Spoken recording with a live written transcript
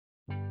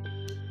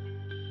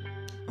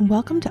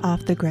Welcome to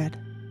Off the Grid,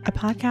 a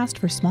podcast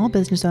for small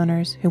business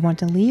owners who want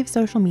to leave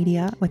social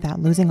media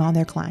without losing all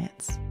their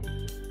clients.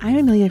 I'm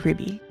Amelia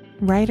Ruby,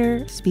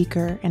 writer,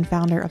 speaker, and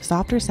founder of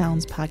Softer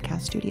Sounds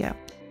Podcast Studio.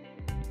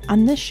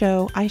 On this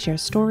show, I share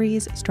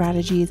stories,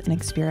 strategies, and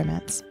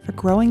experiments for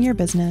growing your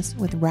business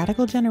with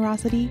radical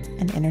generosity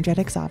and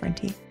energetic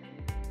sovereignty.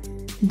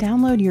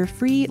 Download your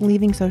free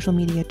Leaving Social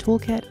Media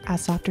toolkit at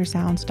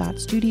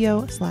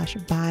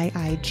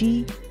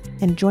softersounds.studio/buyig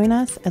and join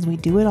us as we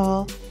do it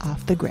all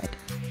off the grid.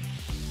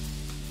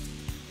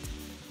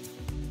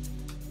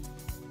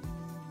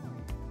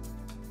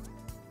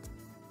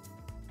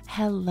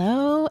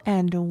 Hello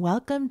and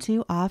welcome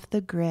to Off the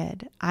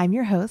Grid. I'm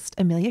your host,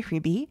 Amelia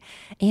Freebie,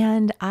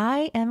 and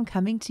I am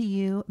coming to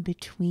you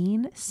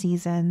between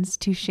seasons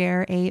to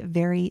share a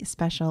very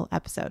special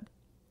episode.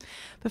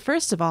 But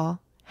first of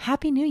all,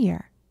 Happy New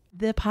Year.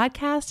 The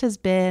podcast has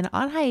been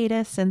on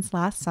hiatus since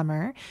last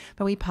summer,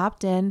 but we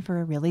popped in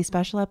for a really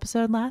special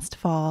episode last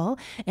fall,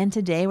 and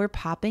today we're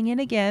popping in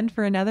again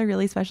for another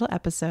really special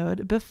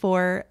episode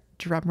before,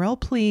 drumroll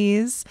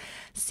please,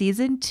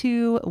 season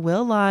 2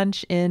 will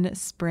launch in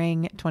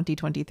spring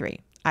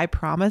 2023. I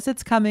promise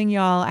it's coming,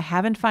 y'all. I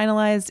haven't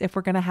finalized if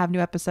we're going to have new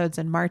episodes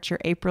in March or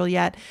April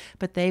yet,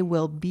 but they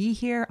will be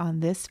here on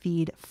this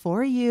feed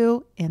for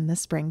you in the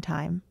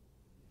springtime.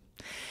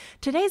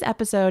 Today's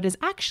episode is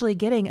actually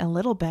getting a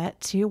little bit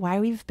to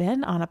why we've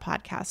been on a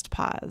podcast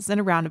pause, in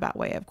a roundabout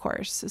way, of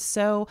course.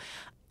 So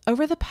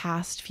over the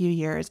past few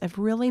years, I've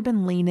really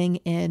been leaning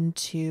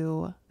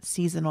into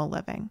seasonal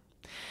living.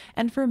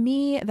 And for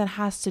me, that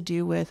has to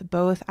do with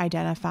both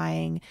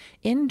identifying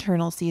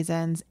internal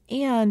seasons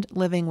and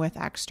living with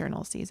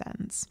external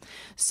seasons.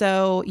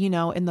 So,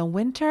 in the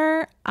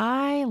winter,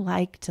 I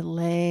like to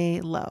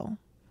lay low.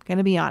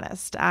 Gonna be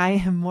honest,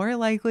 I am more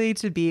likely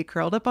to be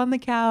curled up on the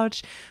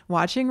couch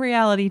watching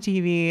reality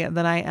TV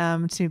than I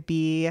am to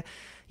be,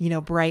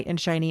 bright and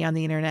shiny on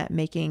the internet,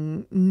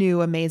 making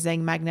new,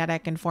 amazing,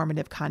 magnetic,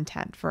 informative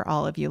content for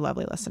all of you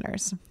lovely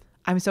listeners.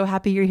 I'm so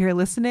happy you're here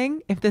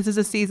listening. If this is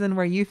a season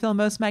where you feel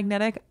most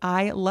magnetic,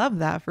 I love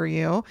that for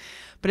you,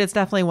 but it's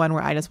definitely one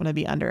where I just want to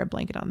be under a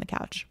blanket on the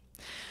couch.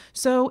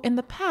 So in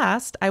the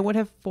past, I would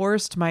have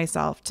forced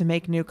myself to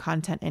make new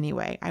content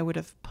anyway. I would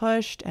have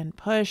pushed and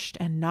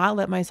not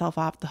let myself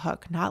off the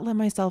hook, not let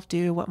myself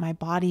do what my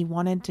body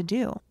wanted to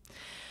do.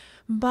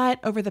 But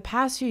over the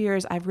past few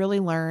years, I've really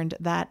learned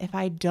that if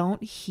I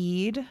don't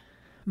heed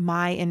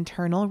my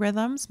internal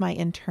rhythms, my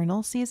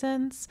internal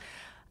seasons,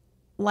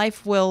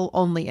 life will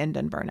only end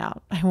in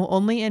burnout. I will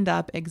only end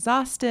up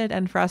exhausted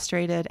and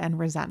frustrated and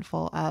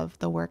resentful of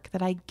the work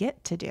that I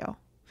get to do.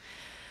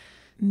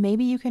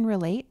 Maybe you can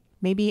relate.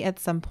 Maybe at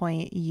some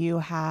point you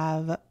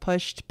have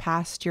pushed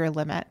past your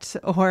limit,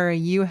 or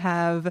you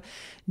have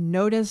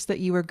noticed that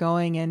you were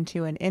going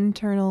into an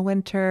internal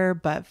winter,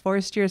 but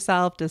forced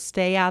yourself to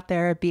stay out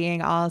there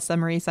being all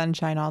summery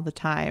sunshine all the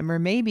time. Or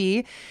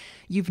maybe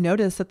you've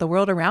noticed that the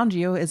world around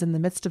you is in the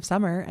midst of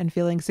summer and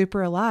feeling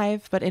super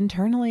alive, but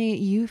internally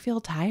you feel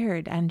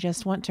tired and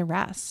just want to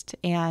rest,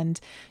 and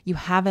you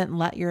haven't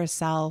let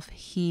yourself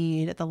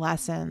heed the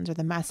lessons or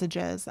the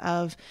messages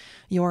of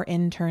your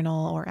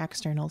internal or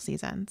external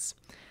seasons.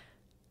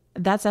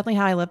 That's definitely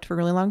how I lived for a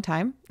really long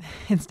time.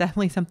 It's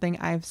definitely something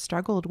I've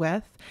struggled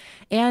with,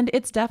 and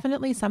it's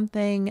definitely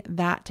something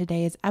that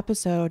today's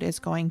episode is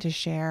going to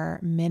share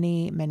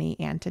many, many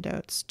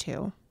antidotes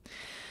to.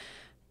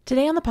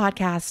 Today on the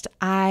podcast,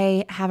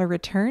 I have a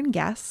return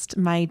guest,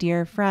 my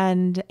dear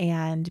friend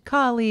and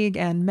colleague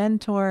and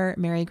mentor,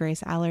 Mary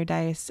Grace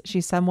Allerdice.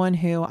 She's someone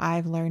who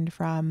I've learned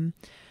from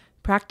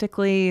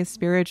practically,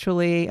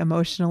 spiritually,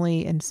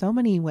 emotionally, in so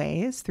many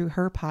ways through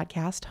her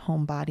podcast,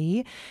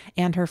 Homebody,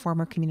 and her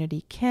former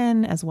community,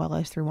 Kin, as well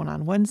as through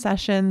one-on-one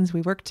sessions.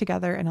 We work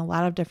together in a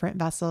lot of different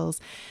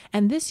vessels.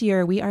 And this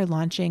year we are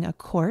launching a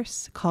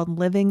course called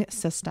Living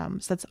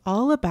Systems that's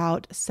all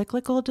about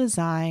cyclical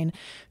design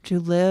to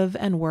live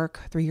and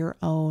work through your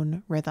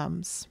own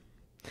rhythms.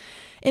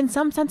 In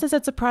some senses,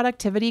 it's a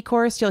productivity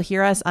course. You'll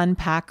hear us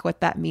unpack what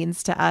that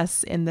means to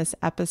us in this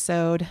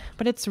episode,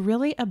 but it's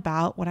really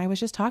about what I was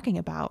just talking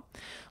about,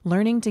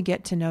 learning to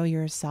get to know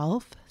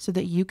yourself so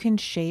that you can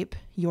shape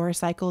your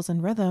cycles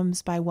and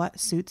rhythms by what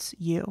suits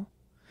you.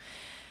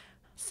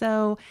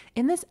 So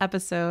in this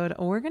episode,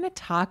 we're going to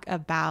talk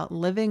about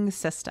living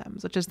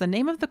systems, which is the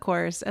name of the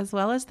course, as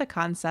well as the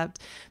concept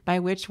by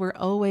which we're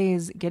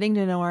always getting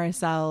to know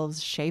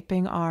ourselves,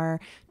 shaping our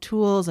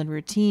tools and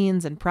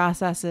routines and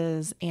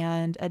processes,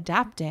 and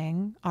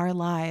adapting our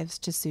lives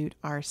to suit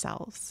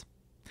ourselves.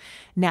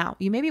 Now,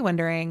 you may be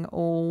wondering,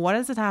 what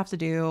does this have to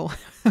do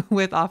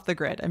with Off the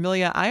Grid?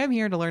 Amelia, I am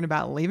here to learn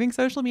about leaving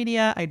social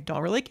media. I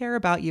don't really care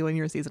about you and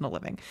your seasonal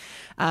living.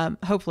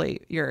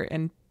 Hopefully your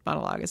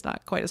monologue is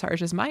not quite as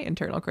harsh as my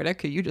internal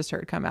critic who you just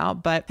heard come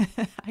out, but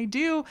I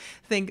do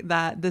think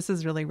that this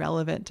is really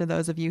relevant to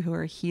those of you who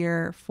are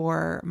here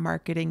for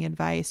marketing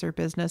advice or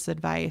business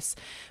advice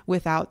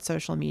without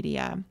social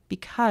media,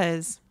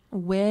 because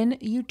When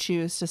you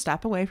choose to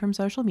step away from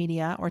social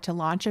media or to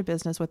launch a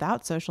business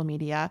without social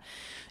media,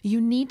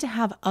 you need to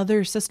have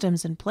other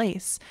systems in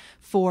place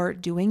for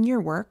doing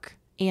your work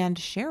and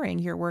sharing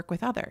your work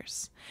with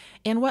others.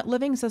 And what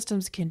living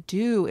systems can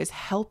do is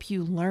help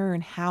you learn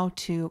how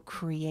to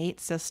create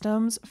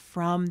systems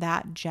from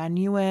that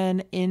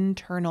genuine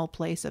internal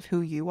place of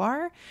who you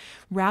are,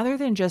 rather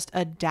than just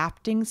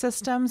adapting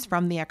systems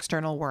from the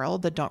external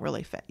world that don't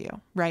really fit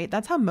you, right?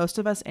 That's how most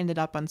of us ended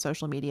up on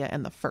social media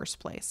in the first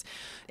place.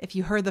 If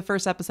you heard the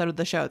first episode of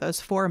the show,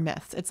 those 4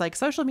 myths, it's like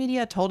social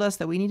media told us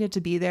that we needed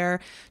to be there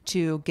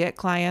to get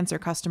clients or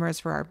customers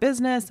for our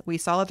business. We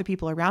saw other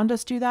people around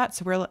us do that,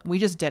 so we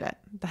just did it.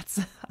 That's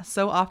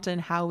so often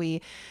how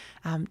we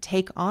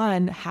take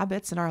on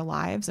habits in our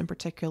lives and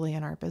particularly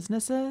in our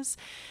businesses.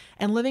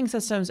 And living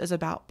systems is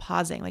about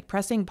pausing, like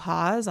pressing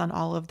pause on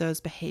all of those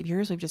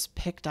behaviors we've just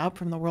picked up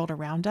from the world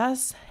around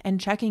us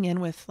and checking in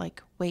with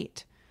like,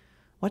 wait,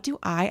 what do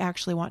I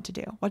actually want to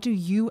do? What do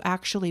you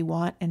actually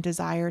want and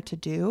desire to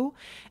do?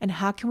 And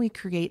how can we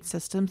create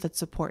systems that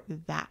support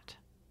that?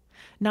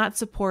 Not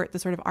support the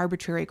sort of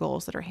arbitrary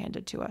goals that are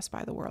handed to us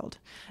by the world,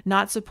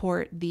 not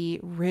support the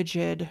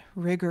rigid,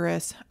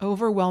 rigorous,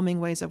 overwhelming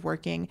ways of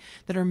working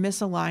that are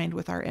misaligned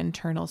with our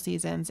internal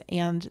seasons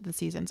and the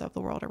seasons of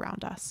the world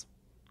around us.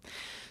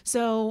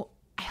 So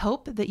I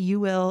hope that you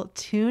will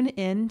tune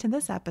in to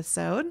this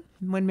episode.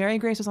 When Mary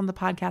Grace was on the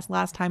podcast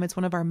last time, it's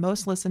one of our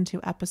most listened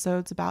to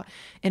episodes about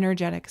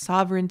energetic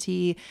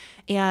sovereignty,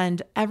 and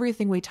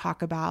everything we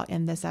talk about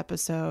in this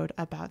episode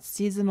about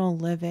seasonal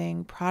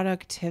living,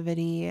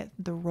 productivity,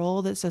 the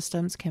role that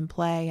systems can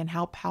play, and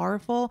how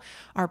powerful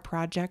our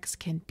projects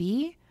can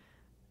be.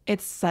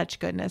 It's such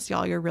goodness,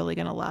 y'all. You're really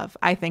going to love,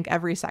 I think,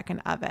 every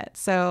second of it.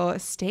 So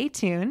stay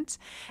tuned.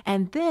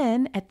 And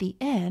then at the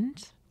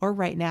end, or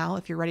right now,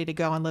 if you're ready to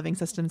go on living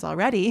systems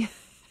already,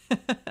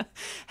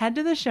 head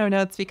to the show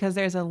notes because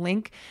there's a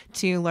link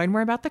to learn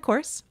more about the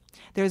course.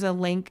 There's a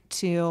link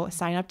to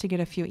sign up to get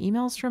a few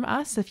emails from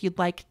us if you'd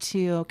like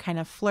to kind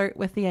of flirt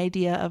with the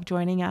idea of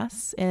joining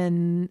us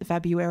in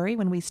February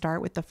when we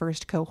start with the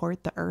first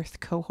cohort, the Earth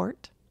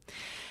cohort.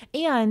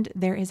 And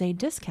there is a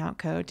discount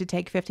code to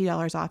take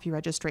 $50 off your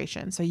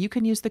registration. So you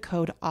can use the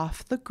code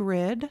Off the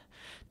Grid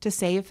to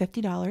save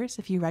 $50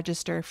 if you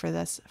register for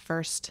this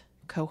first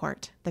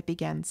cohort that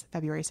begins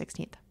February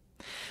 16th.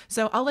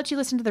 So I'll let you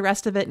listen to the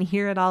rest of it and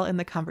hear it all in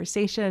the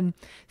conversation.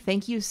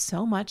 Thank you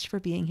so much for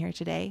being here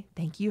today.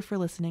 Thank you for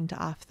listening to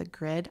Off the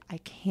Grid. I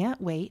can't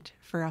wait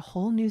for a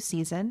whole new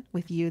season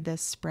with you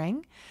this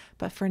spring.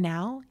 But for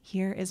now,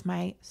 here is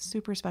my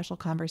super special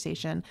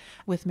conversation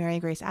with Mary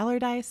Grace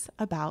Allerdice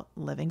about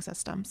living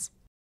systems.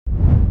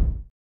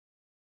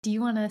 Do you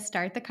want to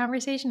start the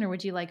conversation or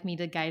would you like me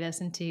to guide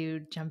us into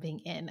jumping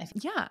in?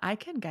 Yeah, I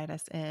can guide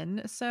us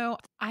in. So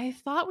I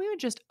thought we would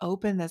just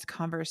open this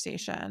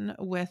conversation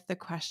with the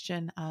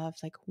question of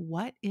like,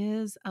 what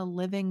is a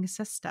living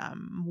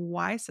system?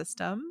 Why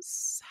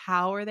systems?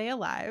 How are they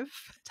alive?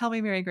 Tell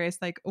me, Mary Grace,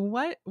 like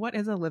what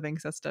is a living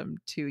system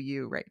to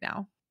you right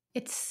now?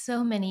 It's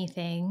so many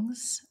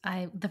things.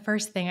 The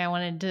first thing I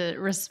wanted to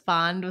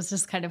respond was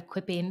just kind of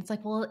quippy, and it's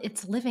like, well,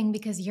 it's living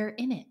because you're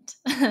in it.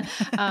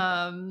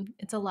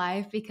 It's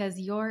alive because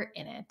you're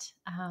in it.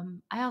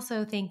 I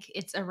also think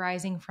it's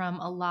arising from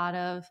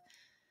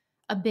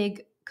a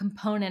big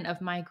component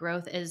of my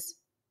growth is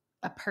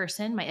a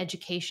person. My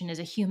education as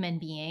a human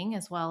being,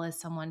 as well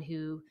as someone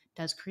who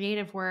does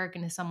creative work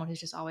and is someone who's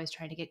just always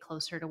trying to get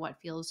closer to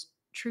what feels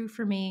true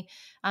for me,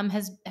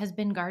 has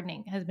been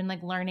gardening, has been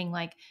like learning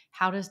like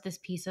how does this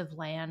piece of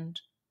land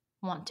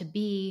want to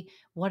be,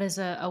 what is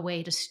a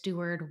way to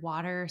steward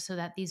water so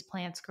that these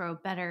plants grow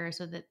better,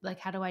 so that like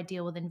how do I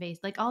deal with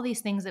invasive, like all these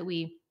things that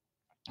we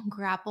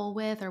grapple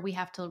with or we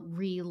have to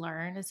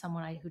relearn as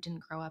someone who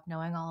didn't grow up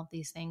knowing all of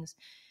these things.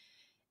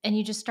 And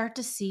you just start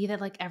to see that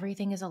like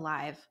everything is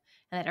alive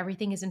and that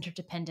everything is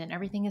interdependent,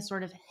 everything is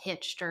sort of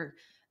hitched or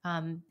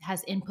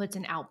has inputs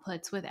and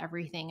outputs with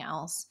everything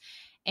else.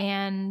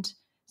 And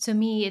to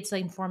me it's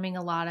like informing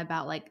a lot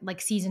about like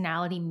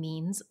seasonality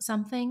means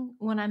something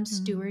when I'm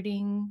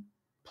stewarding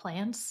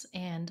plants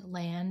and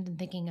land and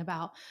thinking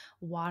about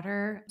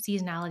water.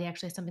 Seasonality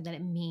actually is something that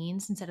it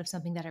means instead of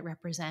something that it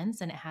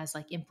represents, and it has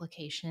like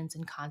implications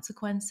and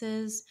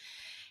consequences.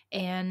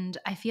 And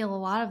I feel a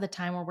lot of the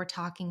time where we're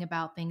talking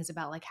about things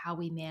about like how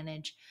we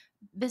manage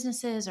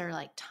businesses or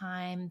like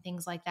time,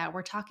 things like that,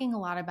 we're talking a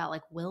lot about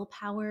like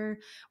willpower.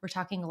 We're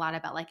talking a lot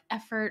about like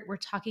effort. We're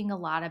talking a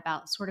lot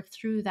about sort of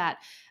through that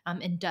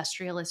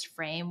industrialist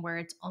frame where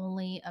it's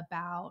only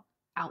about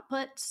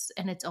outputs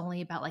and it's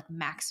only about like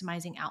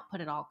maximizing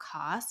output at all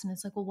costs. And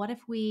it's like, well, what if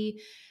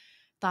we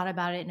thought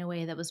about it in a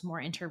way that was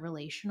more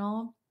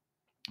interrelational?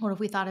 What if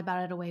we thought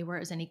about it a way where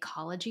it was an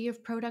ecology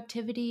of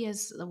productivity,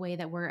 is the way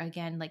that we're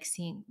again like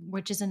seeing,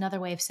 which is another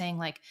way of saying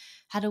like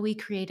how do we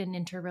create an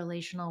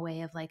interrelational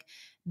way of like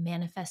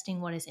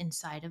manifesting what is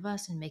inside of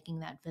us and making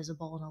that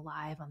visible and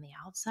alive on the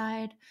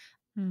outside.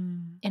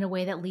 Mm. in a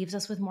way that leaves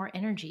us with more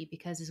energy,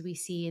 because as we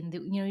see in the,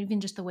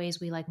 even just the ways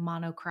we like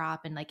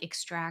monocrop and like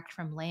extract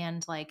from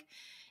land, like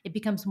it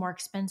becomes more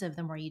expensive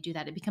the more you do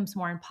that. It becomes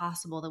more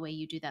impossible the way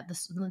you do that.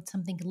 This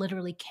something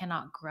literally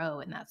cannot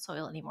grow in that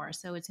soil anymore.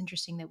 So it's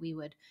interesting that we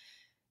would,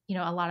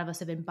 a lot of us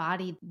have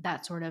embodied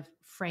that sort of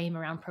frame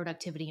around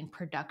productivity and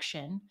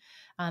production,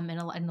 in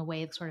a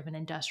way, sort of an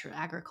industrial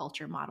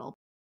agriculture model.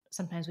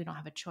 Sometimes we don't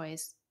have a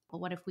choice. But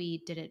what if we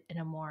did it in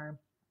a more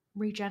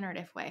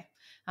regenerative way?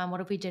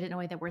 What if we did it in a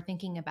way that we're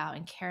thinking about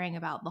and caring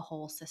about the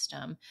whole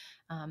system,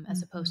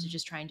 as opposed to Mhm.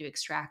 just trying to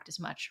extract as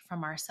much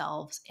from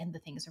ourselves and the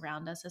things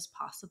around us as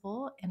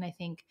possible? And I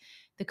think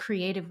the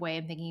creative way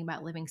of thinking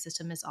about living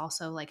system is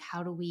also like,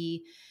 how do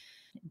we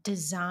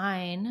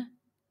design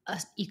a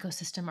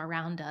ecosystem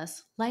around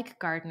us like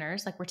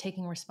gardeners, like we're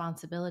taking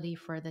responsibility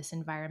for this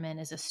environment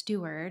as a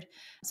steward,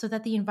 so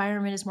that the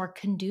environment is more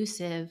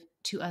conducive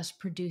to us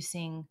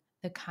producing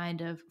the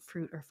kind of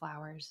fruit or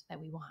flowers that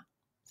we want.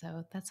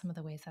 So that's some of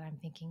the ways that I'm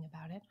thinking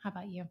about it. How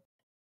about you?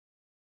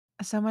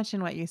 So much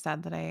in what you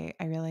said that I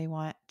really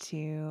want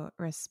to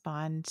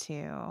respond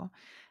to.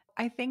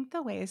 I think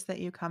the ways that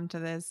you come to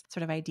this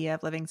sort of idea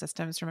of living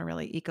systems from a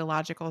really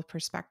ecological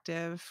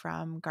perspective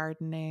from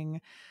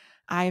gardening,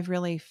 I've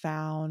really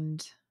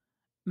found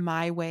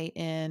my way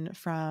in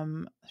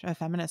from a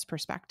feminist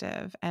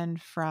perspective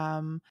and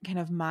from kind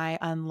of my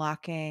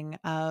unlocking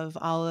of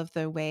all of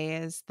the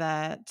ways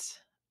that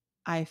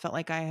I felt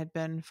like I had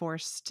been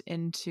forced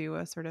into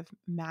a sort of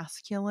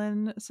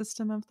masculine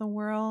system of the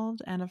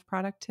world and of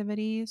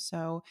productivity.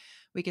 So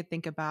we could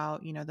think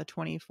about, the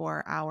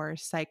 24-hour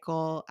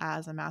cycle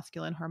as a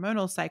masculine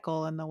hormonal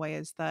cycle in the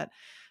ways that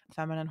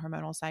feminine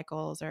hormonal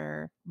cycles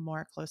are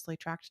more closely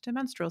tracked to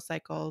menstrual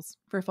cycles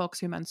for folks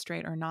who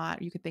menstruate or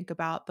not. You could think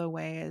about the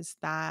ways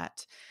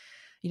that,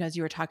 as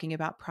you were talking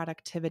about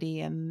productivity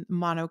and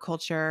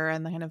monoculture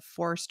and the kind of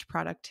forced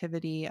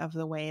productivity of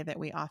the way that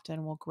we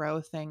often will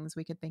grow things,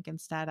 we could think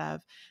instead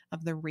of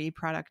the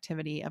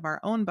reproductivity of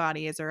our own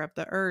bodies or of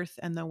the earth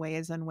and the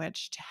ways in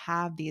which to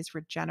have these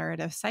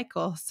regenerative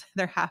cycles,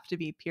 there have to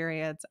be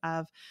periods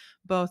of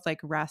both like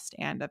rest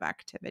and of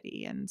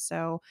activity. And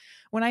so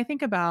when I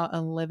think about a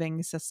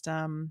living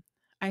system,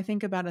 I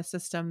think about a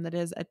system that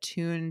is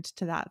attuned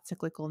to that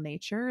cyclical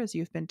nature, as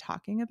you've been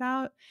talking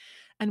about.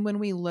 And when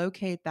we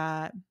locate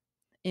that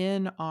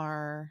in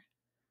our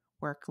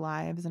work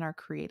lives and our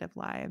creative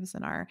lives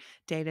and our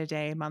day to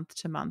day, month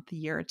to month,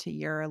 year to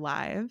year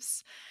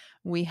lives,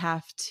 we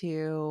have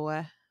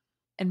to,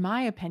 in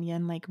my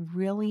opinion, like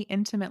really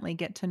intimately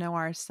get to know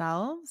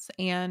ourselves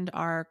and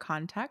our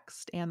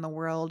context and the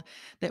world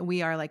that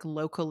we are like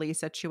locally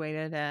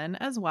situated in,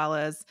 as well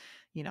as,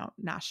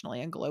 nationally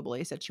and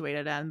globally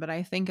situated in. But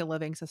I think a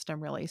living system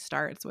really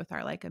starts with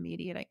our like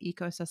immediate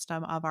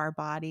ecosystem of our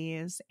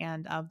bodies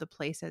and of the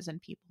places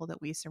and people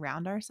that we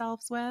surround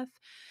ourselves with,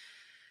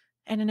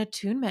 and an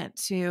attunement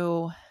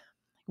to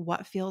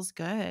what feels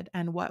good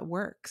and what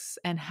works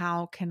and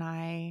how can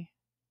I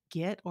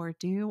get or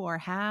do or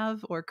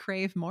have or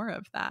crave more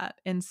of that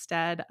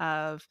instead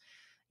of,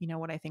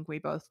 what I think we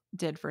both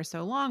did for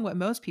so long, what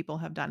most people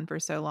have done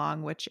for so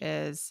long, which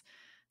is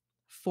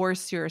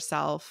force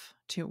yourself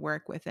to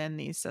work within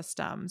these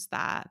systems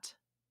that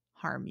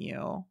harm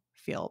you,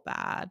 feel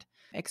bad,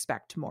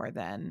 expect more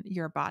than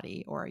your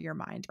body or your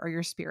mind or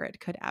your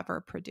spirit could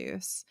ever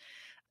produce.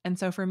 And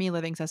so for me,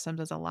 living systems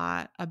is a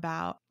lot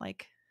about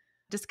like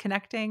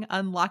disconnecting,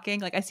 unlocking.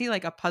 Like I see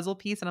like a puzzle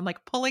piece and I'm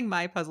like pulling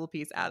my puzzle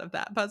piece out of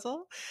that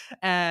puzzle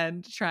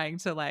and trying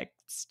to like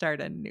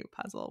start a new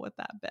puzzle with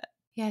that bit.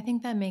 Yeah, I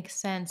think that makes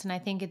sense. And I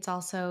think it's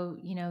also,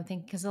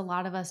 think because a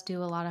lot of us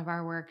do a lot of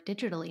our work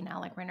digitally now,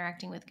 like we're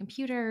interacting with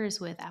computers,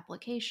 with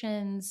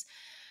applications,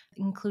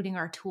 including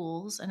our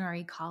tools and our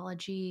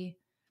ecology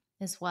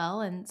as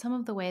well. And some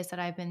of the ways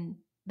that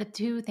the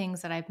two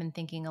things that I've been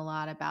thinking a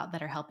lot about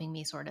that are helping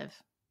me sort of,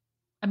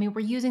 I mean,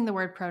 we're using the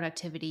word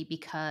productivity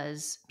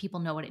because people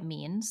know what it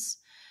means,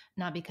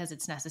 not because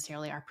it's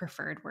necessarily our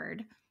preferred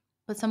word.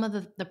 But some of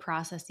the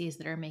processes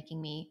that are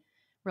making me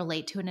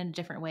relate to it in a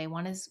different way,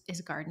 one is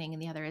gardening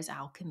and the other is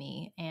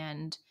alchemy.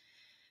 And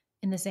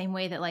in the same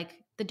way that like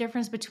the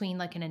difference between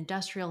like an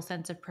industrial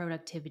sense of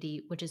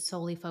productivity, which is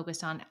solely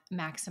focused on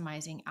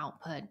maximizing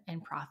output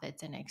and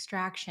profits and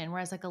extraction,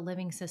 whereas like a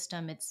living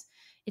system, it's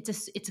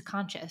a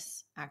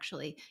conscious,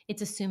 actually.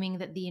 It's assuming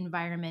that the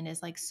environment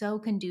is like so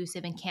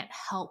conducive and can't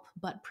help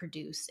but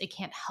produce, it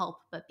can't help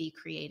but be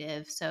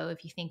creative. So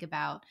if you think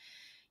about,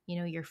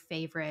 your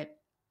favorite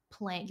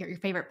plant, your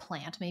favorite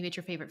plant, maybe it's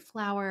your favorite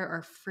flower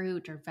or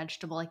fruit or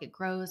vegetable, like it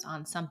grows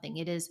on something,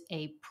 it is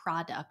a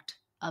product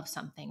of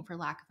something, for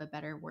lack of a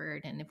better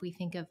word. And if we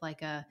think of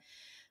like a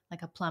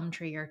plum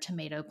tree or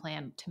tomato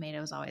plant,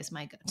 tomato is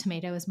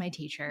my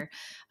teacher.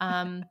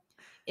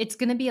 It's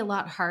going to be a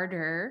lot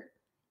harder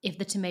if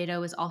the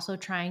tomato is also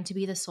trying to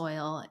be the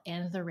soil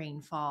and the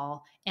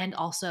rainfall and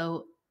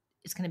also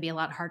it's going to be a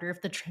lot harder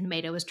if the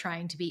tomato is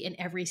trying to be in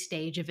every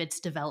stage of its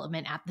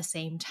development at the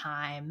same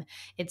time.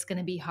 It's going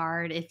to be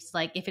hard if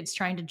it's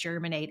trying to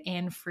germinate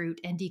and fruit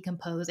and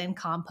decompose and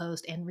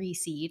compost and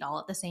reseed all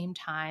at the same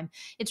time.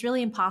 It's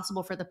really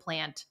impossible for the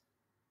plant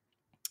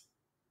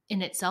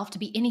in itself to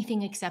be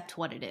anything except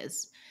what it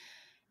is.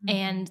 Mhm.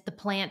 And the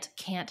plant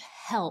can't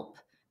help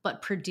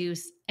but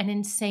produce an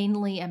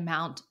insanely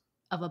amount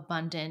of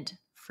abundant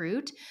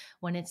fruit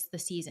when it's the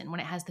season, when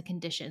it has the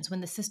conditions,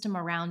 when the system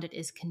around it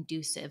is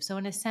conducive. So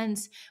in a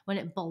sense, when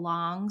it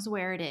belongs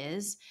where it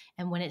is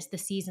and when it's the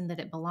season that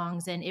it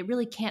belongs in, it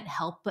really can't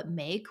help but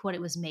make what it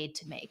was made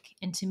to make.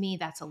 And to me,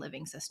 that's a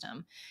living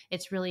system.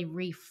 It's really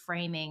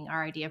reframing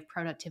our idea of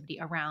productivity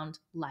around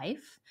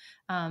life,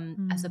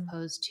 as Mm.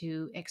 opposed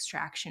to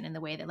extraction, in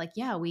the way that, like,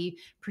 yeah, we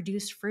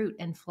produce fruit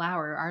and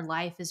flower. Our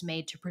life is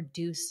made to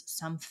produce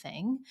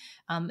something,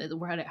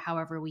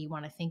 however we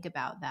want to think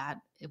about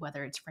that,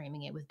 whether it's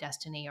framing it with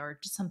destiny or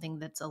just something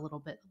that's a little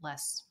bit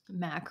less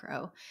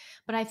macro.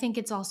 But I think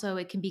it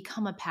can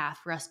become a path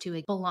for us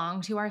to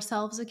belong to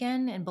ourselves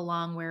again and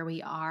belong where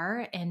we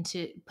are, and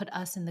to put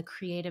us in the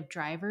creative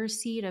driver's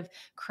seat of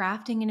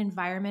crafting an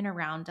environment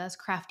around us,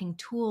 crafting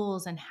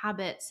tools and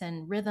habits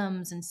and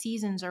rhythms and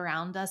seasons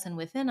around us and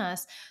within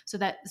us, so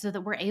that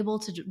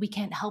we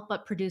can't help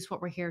but produce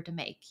what we're here to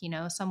make.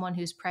 Someone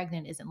who's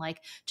pregnant isn't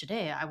like,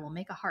 today I will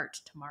make a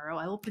heart, tomorrow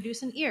I will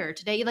produce an ear,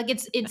 today, like,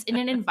 it's in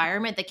an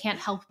environment that can't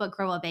help but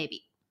grow a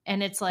baby.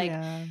 And it's like,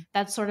 Yeah.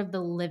 that's sort of the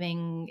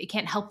living, it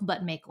can't help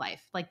but make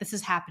life. Like, this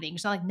is happening.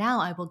 It's not like, now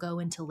I will go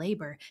into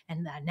labor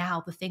and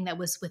now the thing that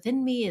was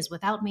within me is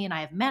without me and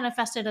I have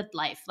manifested a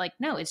life. Like,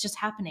 no, it's just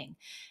happening.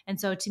 And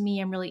so to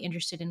me, I'm really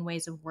interested in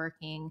ways of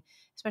working,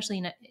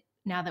 especially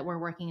now that we're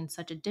working in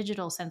such a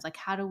digital sense. Like,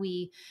 how do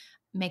we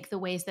make the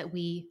ways that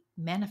we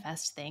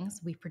manifest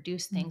things, we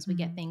produce things, we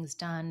get Mhm. things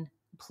done,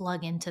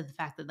 plug into the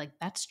fact that, like,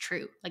 that's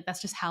true. Like,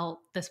 that's just how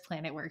this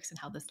planet works and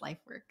how this life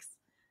works.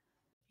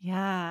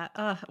 Yeah.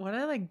 What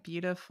a like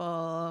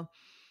beautiful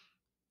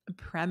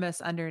premise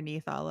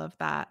underneath all of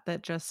that,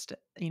 that just,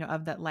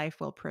 of that life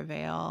will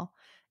prevail,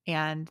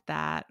 and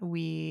that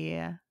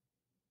when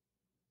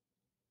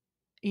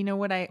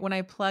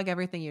I plug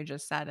everything you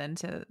just said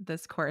into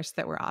this course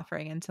that we're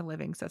offering into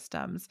living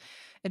systems,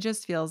 it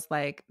just feels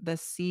like the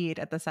seed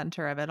at the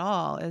center of it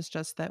all is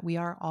just that we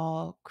are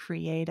all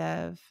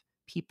creative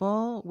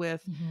people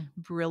with Mhm.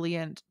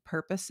 brilliant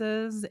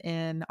purposes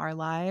in our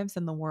lives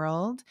and the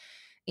world.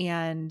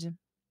 And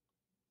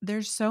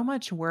there's so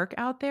much work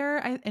out there,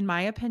 in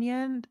my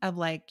opinion, of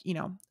like,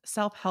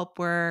 self-help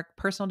work,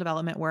 personal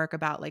development work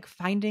about like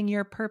finding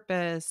your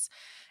purpose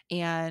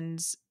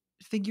and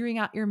figuring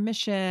out your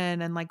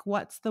mission, and like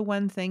what's the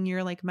one thing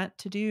you're like meant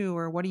to do,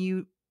 or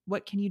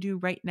what can you do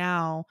right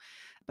now.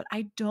 But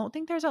I don't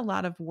think there's a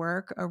lot of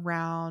work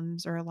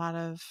around, or a lot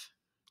of,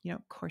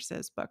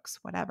 courses, books,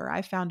 whatever.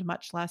 I found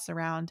much less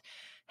around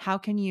how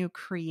can you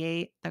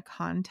create the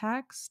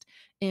context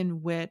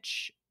in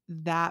which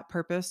that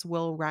purpose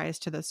will rise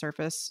to the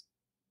surface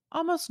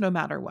almost no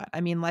matter what. I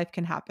mean, life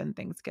can happen,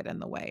 things get in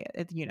the way.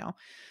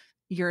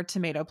 Your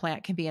tomato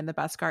plant can be in the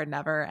best garden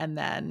ever, and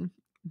then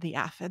the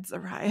aphids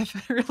arrive,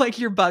 or like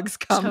your bugs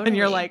come, and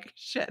you're Totally. like,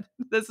 shit,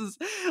 this is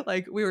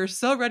like, we were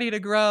so ready to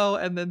grow,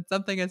 and then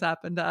something has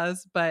happened to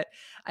us. But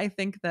I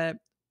think that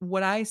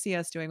what I see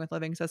us doing with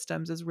living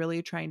systems is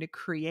really trying to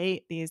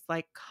create these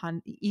like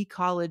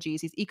ecologies,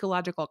 these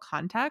ecological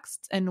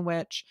contexts in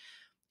which,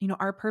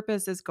 our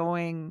purpose is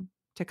going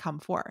to come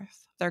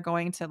forth. They're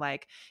going to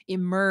like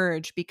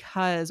emerge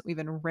because we've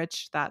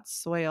enriched that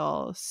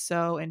soil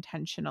so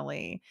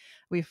intentionally.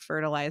 We've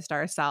fertilized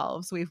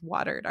ourselves, we've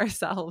watered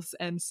ourselves,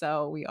 and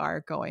so we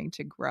are going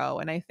to grow.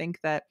 And I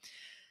think that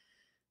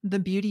the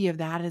beauty of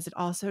that is it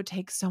also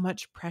takes so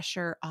much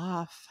pressure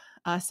off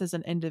us as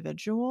an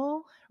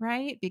individual,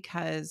 right?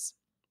 Because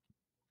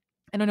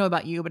I don't know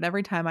about you, but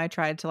every time I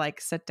tried to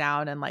like sit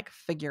down and like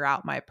figure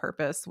out my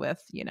purpose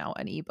with,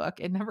 an ebook,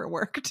 it never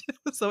worked.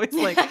 So it's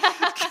like,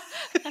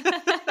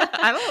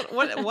 I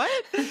don't,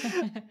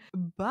 what?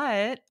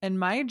 But in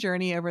my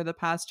journey over the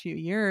past few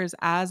years,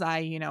 as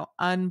I,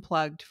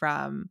 unplugged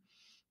from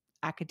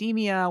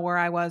academia where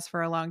I was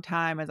for a long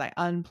time, as I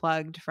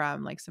unplugged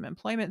from like some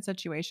employment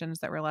situations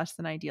that were less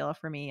than ideal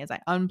for me, as I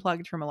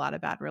unplugged from a lot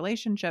of bad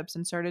relationships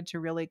and started to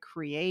really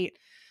create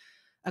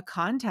a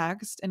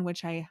context in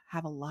which I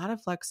have a lot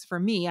of I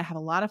have a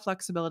lot of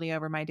flexibility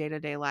over my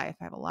day-to-day life.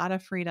 I have a lot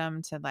of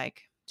freedom to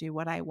like do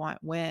what I want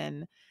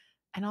when,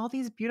 and all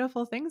these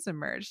beautiful things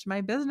emerged.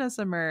 My business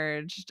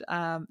emerged.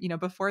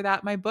 Before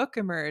that, my book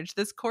emerged.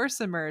 This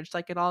course emerged.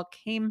 Like, it all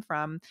came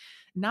from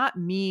not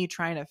me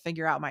trying to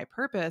figure out my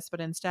purpose, but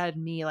instead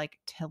me like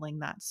tilling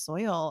that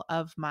soil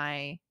of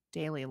my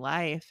daily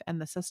life and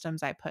the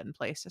systems I put in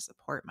place to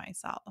support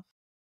myself.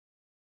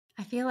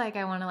 I feel like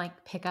I want to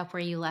like pick up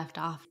where you left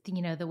off.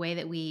 The way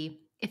that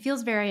it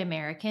feels very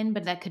American,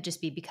 but that could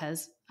just be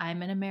because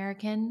I'm an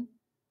American,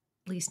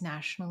 at least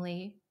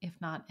nationally, if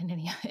not in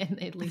any,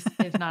 at least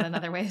if not in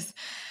other ways.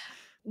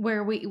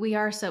 Where we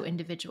are so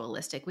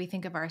individualistic. We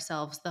think of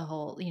ourselves the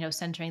whole,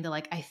 centering the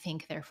like, I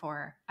think,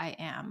 therefore I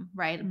am,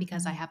 right?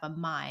 Because I Hmm. have a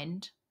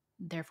mind,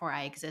 therefore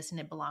I exist and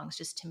it belongs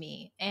just to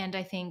me. And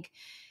I think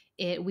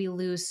we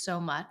lose so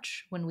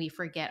much when we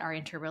forget our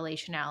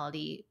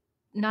interrelationality,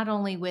 not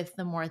only with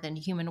the more than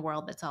human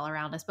world that's all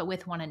around us, but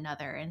with one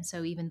another. And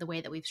so even the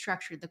way that we've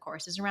structured the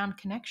course is around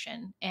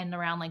connection and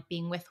around like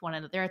being with one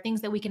another. There are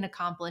things that we can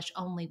accomplish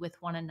only with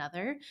one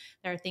another.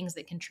 There are things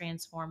that can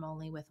transform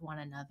only with one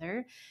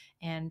another.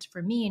 And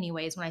for me,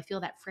 anyways, when I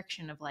feel that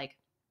friction of like,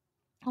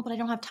 oh, but I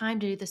don't have time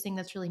to do this thing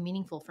that's really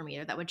meaningful for me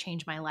or that would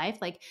change my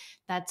life, like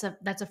that's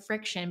a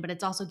friction, but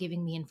it's also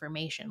giving me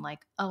information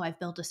like, oh, I've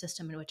built a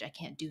system in which I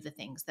can't do the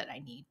things that I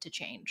need to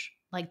change.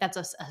 Like that's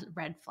a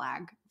red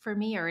flag for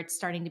me, or it's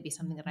starting to be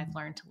something that I've Hmm.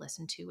 learned to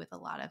listen to with a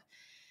lot of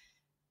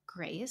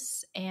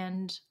grace.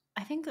 And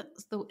I think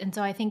and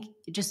so I think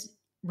just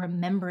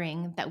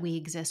remembering that we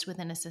exist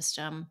within a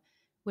system,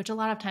 which a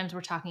lot of times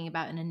we're talking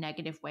about in a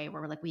negative way,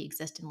 where we're like we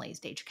exist in late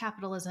stage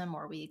capitalism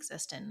or we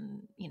exist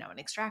in, an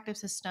extractive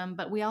system,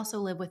 but we also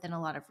live within a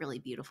lot of really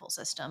beautiful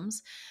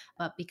systems.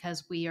 But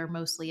because we are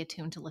mostly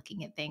attuned to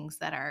looking at things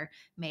that are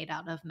made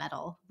out of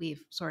metal,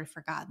 we've sort of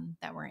forgotten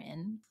that we're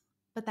in.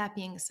 But that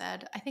being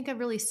said, I think a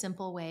really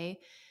simple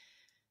way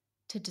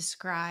to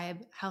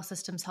describe how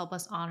systems help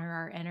us honor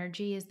our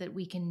energy is that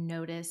we can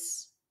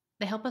notice,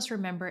 they help us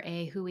remember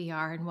who we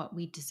are and what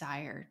we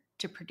desire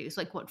to produce,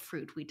 like what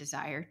fruit we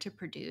desire to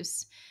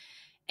produce.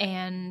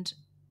 And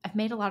I've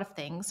made a lot of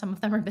things. Some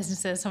of them are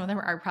businesses, some of them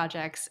are art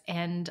projects.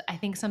 And I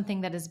think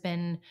something that has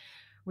been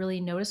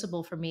really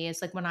noticeable for me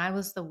is like when I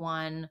was the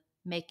one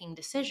making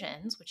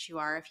decisions, which you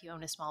are if you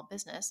own a small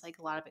business, like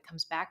a lot of it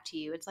comes back to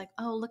you. It's like,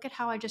 oh, look at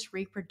how I just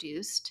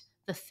reproduced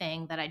the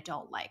thing that I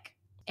don't like,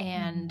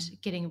 and Hmm.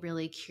 getting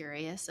really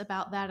curious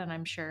about that. And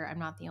I'm sure I'm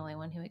not the only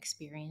one who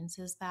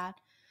experiences that.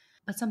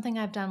 But something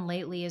I've done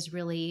lately is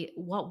really,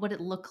 what would it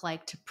look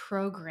like to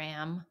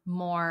program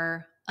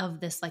more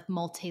of this like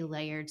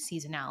multi-layered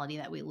seasonality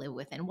that we live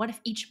within? What if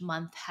each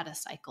month had a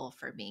cycle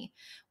for me?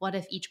 What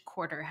if each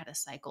quarter had a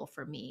cycle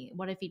for me?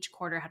 What if each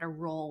quarter had a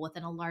role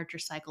within a larger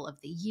cycle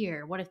of the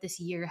year? What if this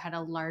year had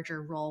a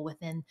larger role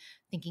within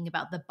thinking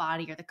about the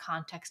body or the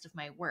context of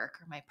my work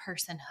or my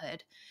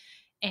personhood?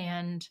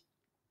 And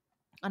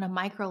on a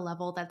micro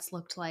level, that's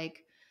looked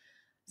like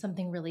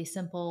something really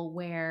simple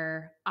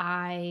where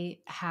I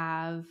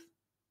have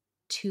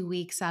 2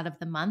 weeks out of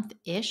the month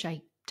ish.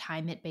 I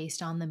time it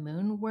based on the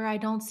moon where I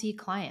don't see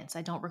clients.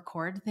 I don't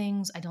record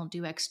things. I don't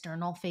do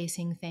external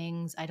facing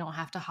things. I don't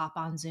have to hop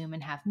on Zoom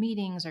and have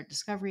meetings or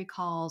discovery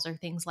calls or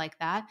things like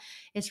that.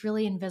 It's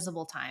really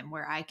invisible time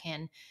where I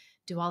can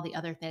do all the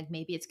other things.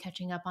 Maybe it's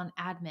catching up on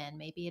admin.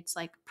 Maybe it's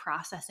like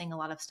processing a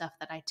lot of stuff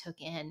that I took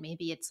in.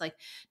 Maybe it's like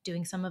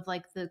doing some of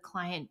like the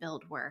client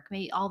build work,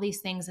 maybe all these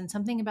things. And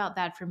something about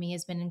that for me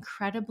has been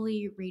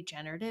incredibly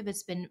regenerative.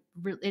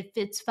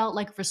 It's felt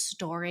like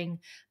restoring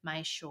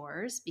my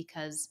shores,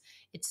 because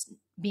it's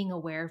being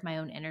aware of my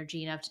own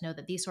energy enough to know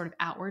that these sort of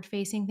outward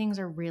facing things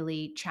are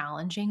really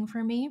challenging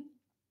for me.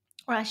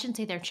 Or I shouldn't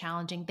say they're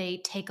challenging. They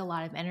take a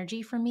lot of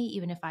energy from me,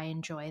 even if I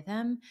enjoy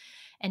them.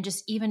 And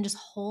just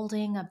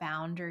holding a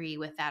boundary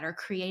with that, or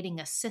creating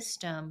a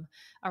system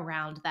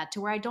around that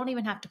to where I don't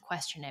even have to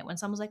question it. When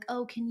someone's like,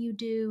 oh, can you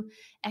do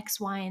X,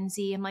 Y, and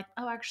Z? I'm like,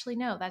 oh, actually,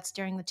 no, that's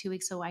during the 2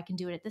 weeks. So I can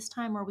do it at this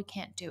time, or we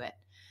can't do it.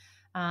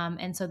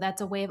 And so that's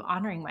a way of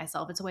honoring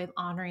myself. It's a way of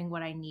honoring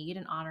what I need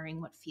and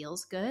honoring what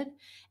feels good.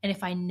 And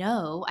if I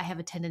know I have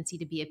a tendency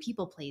to be a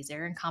people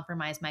pleaser and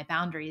compromise my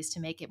boundaries to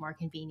make it more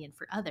convenient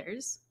for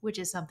others, which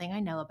is something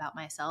I know about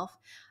myself,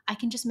 I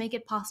can just make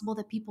it possible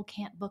that people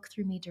can't book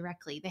through me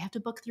directly. They have to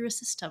book through a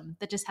system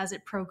that just has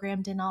it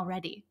programmed in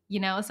already,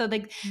 So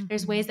like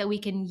there's Hmm. ways that we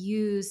can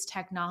use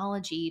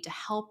technology to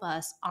help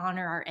us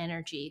honor our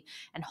energy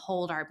and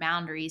hold our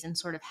boundaries and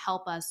sort of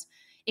help us.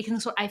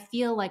 I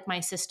feel like my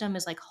system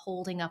is like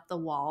holding up the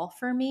wall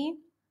for me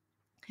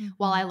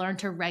while I Hmm. learn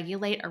to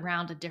regulate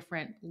around a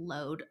different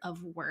load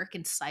of work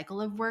and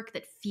cycle of work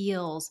that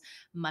feels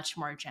much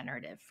more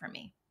generative for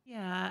me.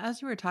 Yeah,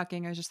 as you were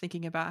talking, I was just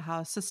thinking about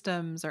how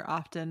systems are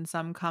often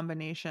some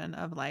combination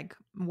of like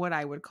what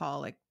I would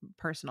call like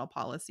personal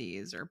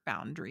policies or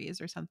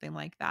boundaries or something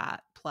like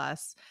that,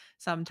 plus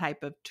some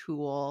type of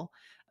tool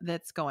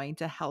that's going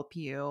to help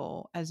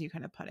you, as you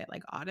kind of put it,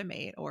 like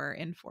automate or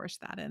enforce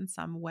that in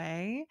some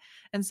way.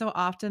 And so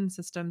often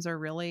systems are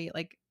really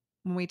like,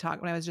 when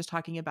I was just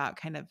talking about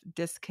kind of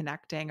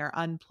disconnecting or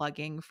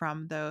unplugging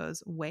from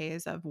those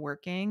ways of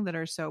working that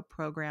are so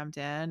programmed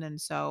in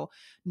and so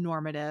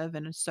normative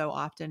and so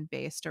often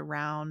based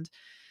around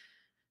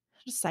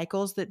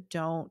cycles that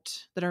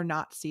are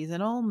not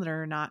seasonal, that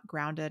are not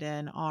grounded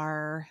in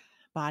our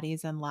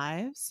bodies and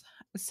lives.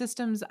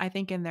 Systems, I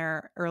think, in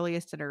their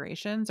earliest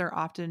iterations are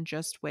often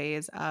just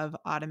ways of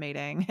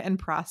automating and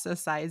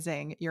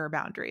processizing your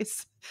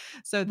boundaries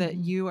so that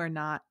Mhm. you are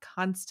not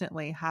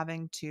constantly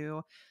having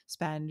to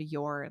spend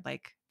your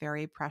like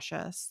very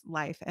precious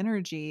life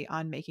energy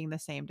on making the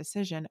same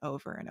decision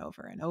over and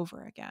over and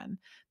over again.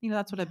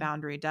 That's what a Yeah.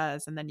 boundary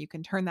does. And then you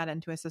can turn that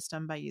into a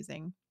system by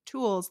using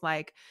tools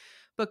like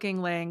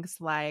booking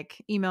links,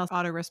 like email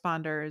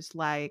autoresponders,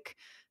 like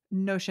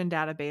Notion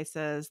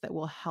databases that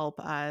will help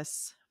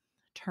us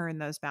turn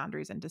those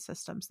boundaries into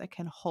systems that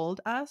can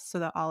hold us so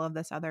that all of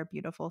this other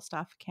beautiful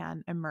stuff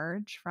can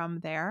emerge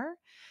from there.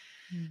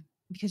 Mm.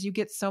 Because you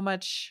get so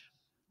much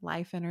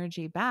life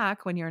energy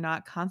back when you're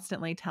not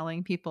constantly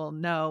telling people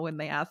no when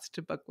they ask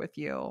to book with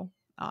you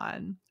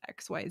on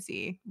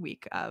XYZ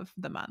week of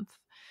the month.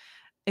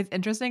 It's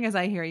interesting as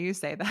I hear you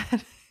say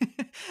that.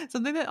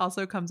 Something that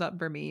also comes up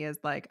for me is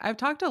like I've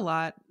talked a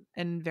lot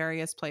in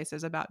various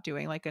places about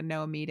doing like a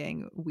no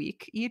meeting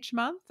week each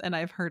month. And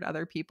I've heard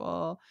other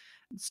people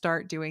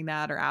start doing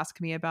that or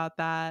ask me about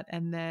that.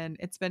 And then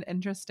it's been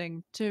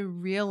interesting to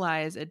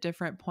realize at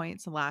different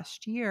points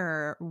last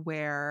year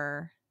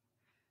where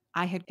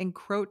I had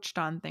encroached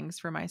on things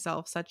for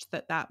myself such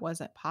that that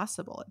wasn't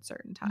possible at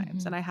certain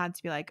times. And Mhm. I had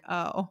to be like,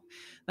 oh,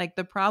 like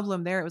the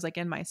problem there, it was like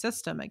in my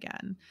system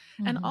again.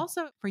 And Mhm.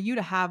 also for you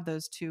to have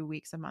those 2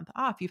 weeks a month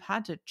off, you've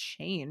had to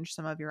change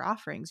some of your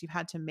offerings. You've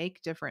had to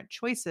make different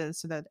choices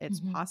so that it's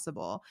Mhm.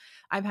 possible.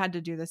 I've had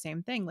to do the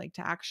same thing, like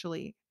to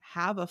actually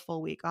have a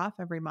full week off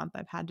every month.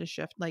 I've had to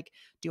shift, like,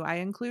 do I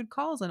include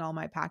calls in all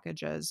my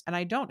packages? And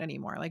I don't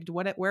anymore. Like,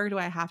 where do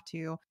I have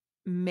to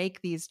make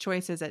these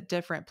choices at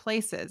different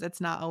places? It's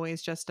not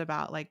always just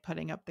about like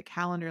putting up the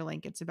calendar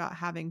link. It's about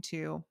having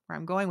to, where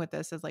I'm going with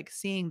this is like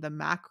seeing the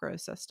macro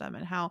system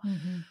and how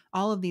Mhm.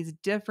 all of these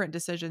different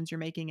decisions you're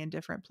making in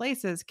different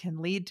places can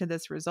lead to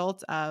this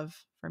result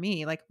of, for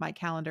me, like my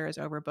calendar is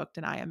overbooked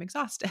and I am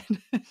exhausted.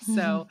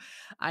 So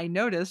I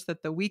noticed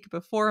that the week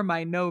before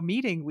my no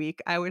meeting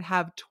week, I would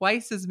have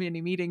twice as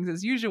many meetings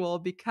as usual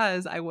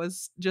because I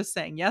was just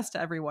saying yes to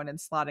everyone and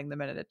slotting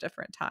them in at a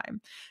different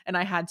time. And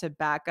I had to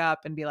back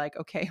up and be like,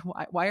 okay,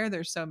 why are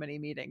there so many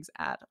meetings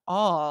at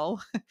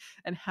all?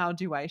 And how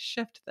do I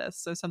shift this?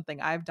 So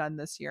something I've done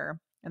this year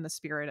in the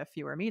spirit of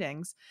fewer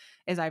meetings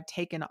is I've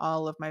taken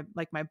all of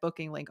my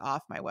booking link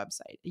off my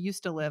website. It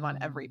used to live on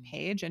every Mm.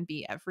 page and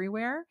be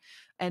everywhere.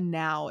 And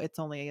now it's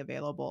only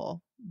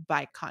available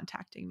by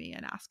contacting me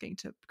and asking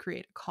to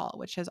create a call,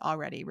 which has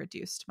already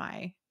reduced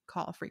my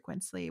call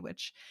frequency,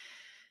 which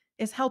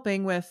is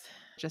helping with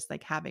just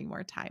like having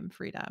more time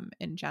freedom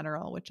in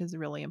general, which is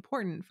really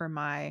important for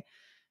my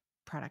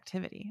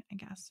productivity, I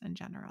guess, in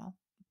general.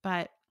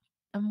 But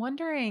I'm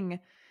wondering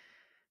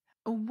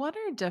what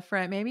are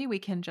different, maybe we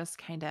can just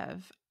kind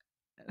of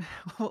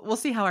we'll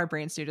see how our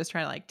brains do, just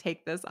trying to like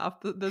take this off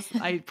this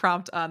I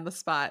prompt on the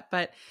spot.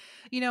 But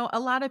a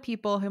lot of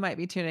people who might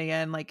be tuning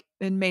in, like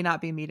it may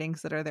not be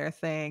meetings that are their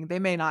thing. They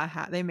may not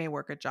have, they may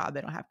work a job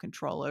they don't have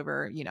control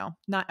over.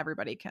 Not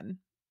everybody can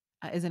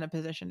is in a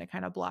position to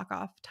kind of block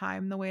off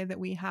time the way that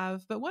we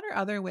have. But what are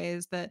other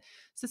ways that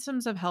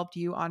systems have helped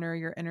you honor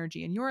your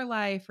energy in your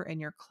life or in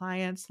your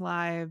clients'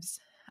 lives,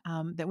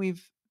 that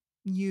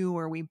you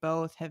or we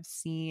both have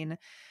seen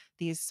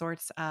these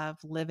sorts of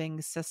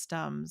living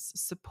systems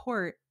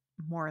support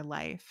more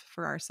life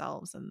for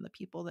ourselves and the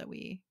people that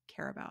we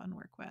care about and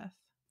work with?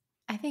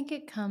 I think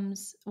it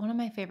comes one of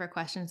my favorite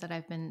questions that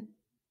I've been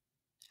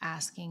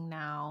asking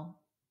now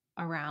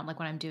around like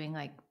when I'm doing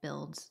like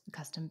builds,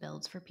 custom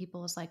builds for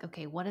people is like,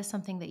 okay, what is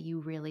something that you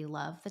really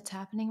love that's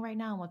happening right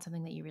now and what's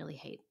something that you really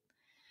hate?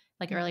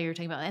 Like earlier you were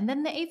talking about, and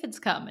then the aphids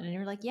come, and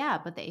you're like, yeah,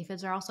 but the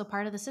aphids are also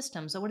part of the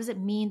system. So what does it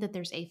mean that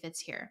there's aphids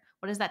here?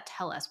 What does that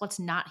tell us? What's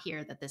not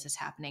here that this is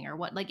happening? Or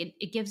what, like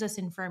it gives us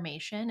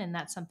information. And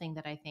that's something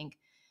that I think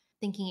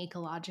thinking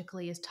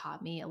ecologically has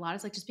taught me a lot.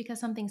 It's like just because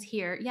something's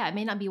here, yeah, it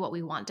may not be what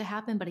we want to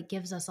happen, but it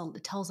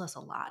tells us a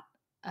lot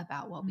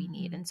about what we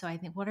need. Mm-hmm. And so I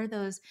think what are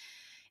those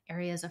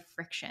areas of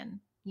friction?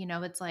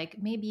 It's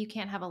like maybe you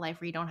can't have a life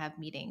where you don't have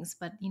meetings,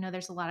 but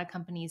there's a lot of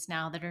companies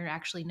now that are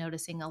actually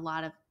noticing a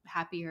lot of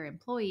happier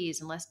employees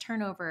and less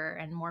turnover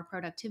and more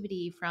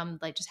productivity from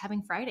like just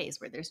having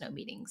Fridays where there's no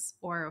meetings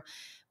or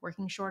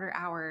working shorter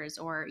hours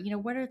or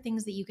what are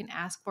things that you can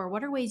ask for?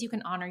 What are ways you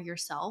can honor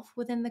yourself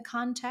within the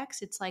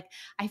context? It's like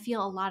I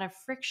feel a lot of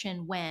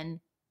friction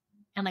when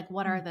and like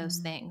what are those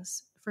Mm-hmm.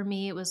 things? For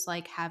me it was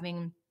like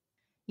having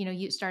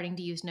you starting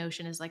to use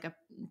Notion as like a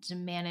to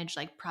manage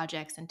like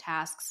projects and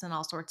tasks and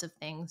all sorts of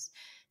things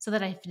so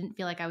that I didn't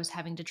feel like I was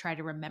having to try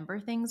to remember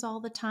things all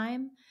the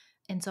time.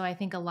 And so I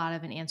think a lot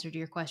of an answer to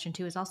your question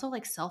too is also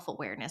like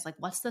self-awareness. Like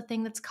what's the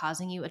thing that's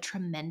causing you a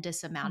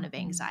tremendous amount of Mm-hmm.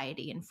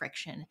 anxiety and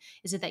friction?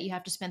 Is it that you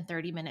have to spend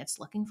 30 minutes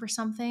looking for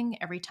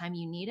something every time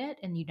you need it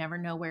and you never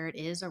know where it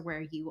is or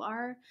where you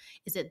are?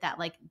 Is it that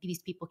like these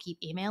people keep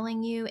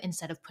emailing you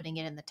instead of putting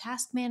it in the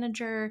task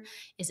manager?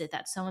 Is it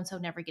that so and so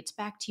never gets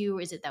back to you?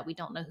 Or is it that we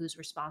don't know who's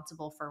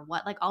responsible for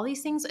what? Like all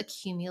these things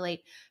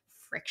accumulate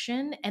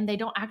friction, and they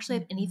don't actually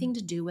have Mhm. anything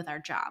to do with our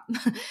job.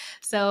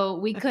 So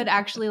we could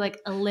actually like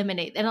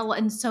eliminate, and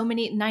in so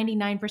many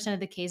 99% of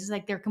the cases,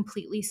 like they're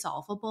completely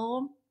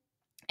solvable,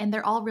 and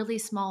they're all really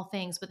small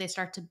things, but they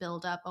start to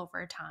build up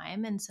over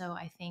time. And so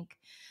I think,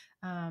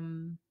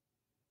 um,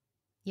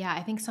 yeah,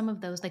 I think some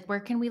of those, like, where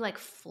can we like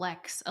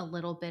flex a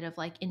little bit of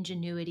like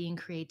ingenuity and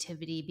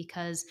creativity?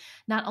 Because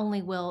not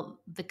only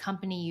will the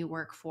company you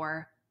work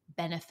for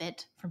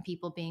benefit from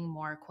people being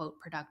more, quote,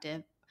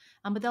 productive,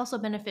 but they also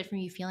benefit from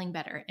you feeling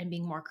better and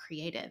being more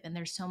creative. And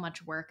there's so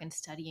much work and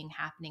studying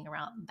happening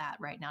around that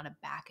right now to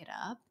back it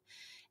up.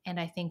 And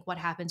I think what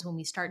happens when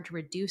we start to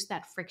reduce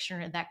that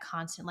friction or that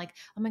constant, like,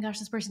 oh my gosh,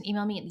 this person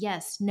emailed me.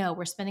 Yes, no,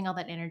 we're spending all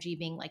that energy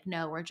being like,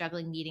 no, we're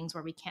juggling meetings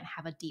where we can't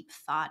have a deep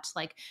thought.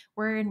 Like,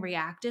 we're in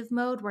reactive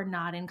mode, we're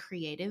not in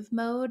creative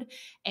mode.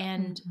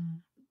 And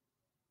Mhm.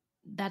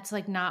 that's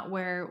like not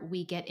where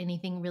we get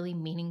anything really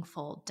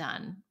meaningful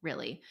done,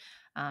 really,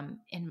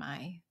 in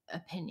my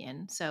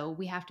opinion. So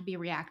we have to be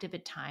reactive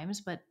at times,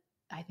 but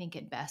I think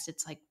at best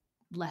it's like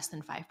less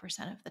than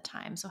 5% of the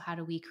time. So how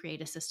do we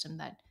create a system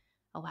that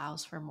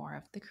allows for more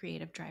of the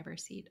creative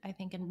driver's seat? I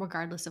think, and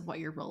regardless of what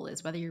your role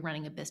is, whether you're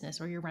running a business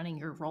or you're running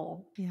your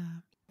role. Yeah.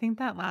 I think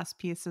that last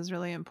piece is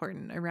really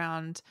important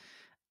around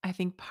I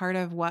think part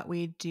of what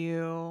we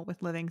do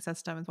with living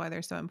systems, why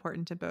they're so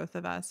important to both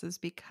of us, is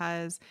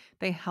because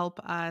they help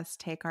us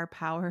take our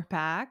power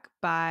back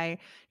by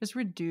just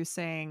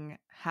reducing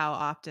how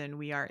often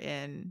we are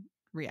in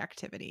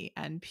reactivity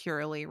and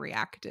purely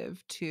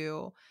reactive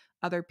to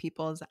other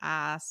people's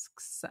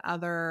asks,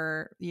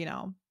 other,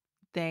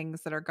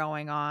 things that are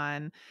going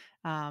on.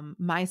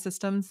 My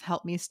systems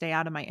help me stay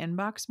out of my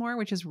inbox more,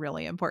 which is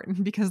really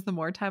important because the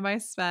more time I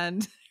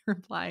spend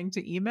replying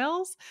to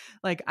emails,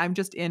 like I'm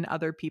just in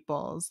other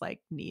people's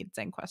like needs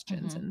and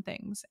questions Mm-hmm. and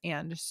things.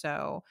 And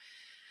so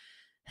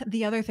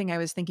the other thing I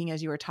was thinking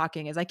as you were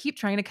talking is I keep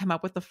trying to come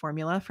up with the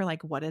formula for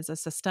like what is a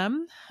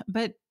system,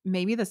 but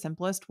maybe the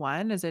simplest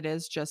one is it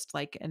is just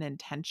like an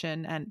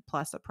intention and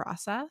plus a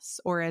process,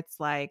 or it's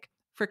like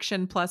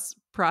friction plus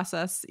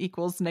process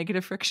equals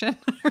negative friction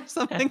or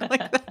something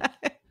like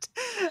that.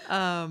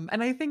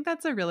 And I think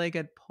that's a really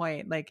good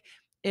point. Like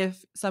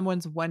if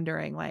someone's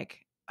wondering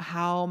like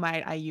how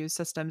might I use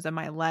systems in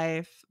my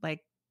life,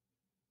 like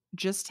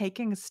just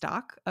taking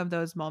stock of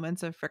those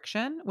moments of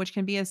friction, which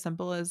can be as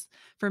simple as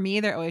for me,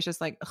 they're always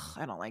just like, "Ugh,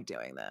 I don't like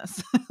doing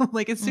this."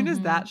 Like as soon as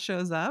Mm-hmm. that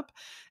shows up,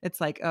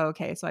 it's like, oh,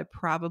 okay, so I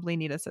probably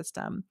need a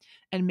system.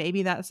 And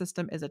maybe that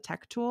system is a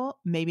tech tool.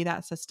 Maybe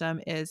that system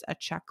is a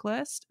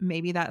checklist.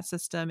 Maybe that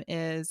system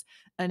is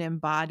an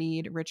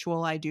embodied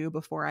ritual I do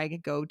before I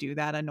go do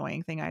that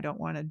annoying thing I don't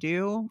want to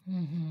do.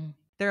 Mm-hmm.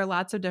 There are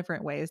lots of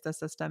different ways the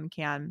system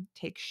can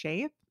take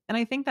shape. And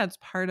I think that's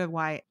part of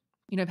why,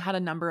 I've had a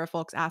number of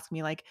folks ask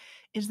me like,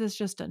 is this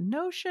just a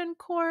Notion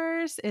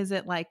course? Is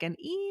it like an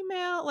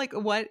email? Like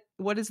what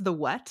is the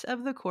what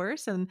of the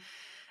course? And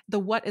the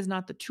what is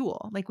not the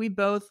tool. Like we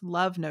both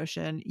love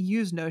Notion,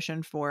 use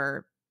Notion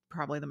for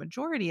probably the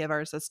majority of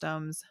our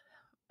systems.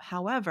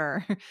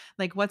 However,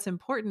 like what's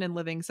important in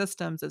living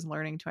systems is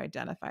learning to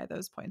identify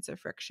those points of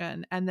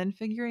friction and then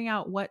figuring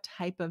out what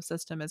type of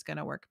system is going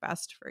to work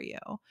best for you.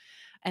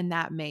 And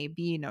that may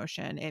be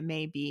Notion, it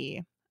may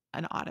be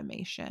an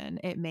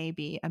automation, it may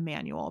be a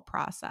manual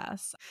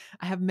process.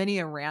 I have many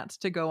a rant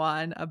to go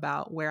on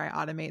about where I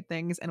automate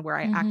things and where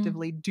I Mm-hmm.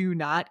 actively do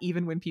not,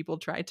 even when people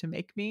try to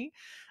make me,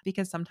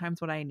 because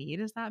sometimes what I need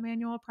is that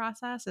manual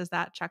process, is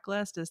that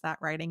checklist, is that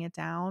writing it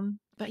down.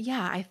 But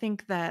yeah, I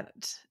think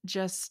that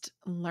just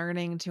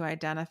learning to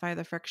identify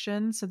the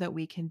friction so that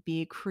we can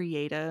be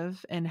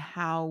creative in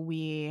how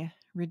we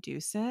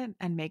reduce it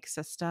and make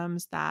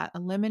systems that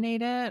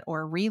eliminate it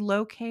or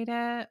relocate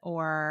it,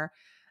 or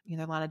there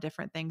are a lot of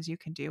different things you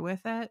can do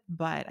with it.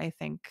 But I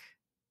think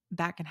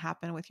that can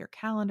happen with your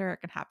calendar,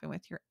 it can happen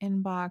with your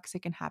inbox,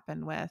 it can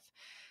happen with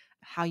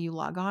how you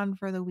log on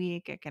for the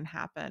week, it can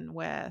happen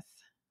with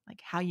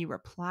like how you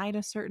reply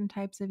to certain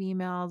types of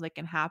emails, it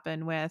can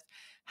happen with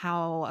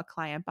how a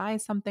client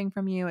buys something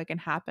from you, it can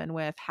happen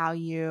with how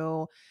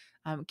you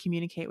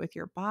communicate with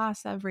your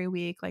boss every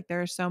week. Like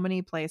there are so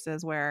many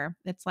places where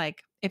it's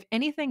like if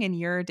anything in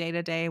your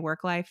day-to-day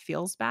work life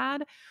feels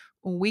bad,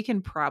 we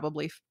can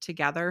probably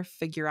together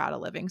figure out a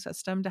living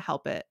system to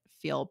help it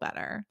feel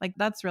better. Like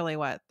that's really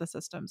what the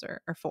systems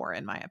are for,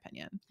 in my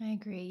opinion. I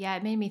agree. Yeah,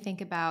 it made me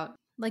think about,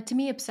 like, to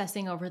me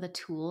obsessing over the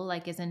tool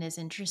like isn't as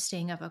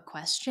interesting of a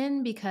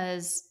question,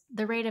 because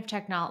the rate of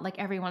technology, like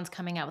everyone's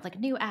coming out with like a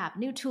new app,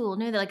 new tool,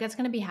 new, like that's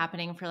going to be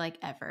happening for like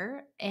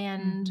ever.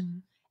 And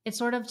Mhm. it's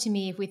sort of, to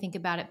me, if we think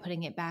about it,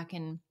 putting it back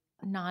in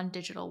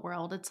non-digital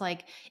world, it's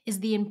like, is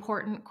the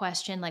important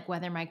question like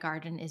whether my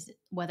garden is,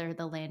 whether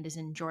the land is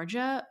in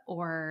Georgia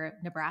or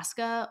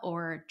Nebraska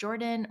or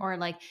Jordan, or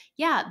like,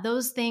 yeah,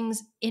 those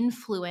things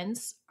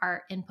influence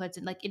our inputs,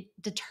 and like it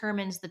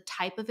determines the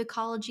type of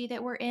ecology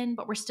that we're in,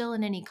 but we're still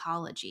in an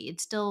ecology.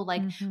 It's still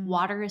like Mm-hmm.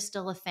 water is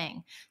still a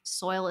thing,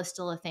 soil is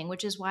still a thing,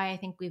 which is why I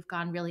think we've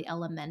gone really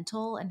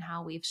elemental in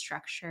how we've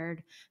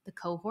structured the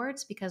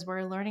cohorts, because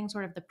we're learning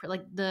sort of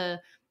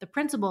the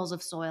principles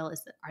of soil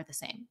are the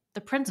same.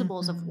 The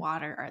principles of Mm-hmm.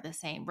 water are the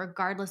same,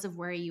 regardless of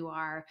where you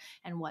are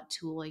and what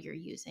tool you're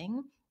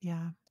using.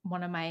 Yeah.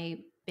 One of my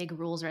big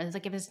rules is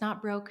like, if it's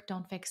not broke,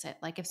 don't fix it.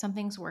 Like if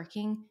something's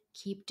working,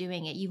 keep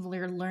doing it.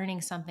 You're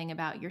learning something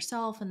about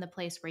yourself and the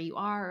place where you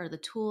are or the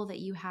tool that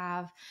you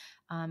have.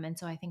 And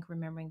so I think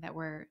remembering that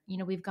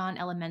we've gone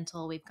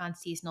elemental, we've gone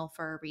seasonal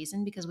for a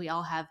reason, because we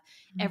all have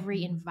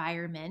every Mm-hmm.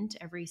 environment,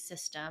 every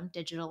system,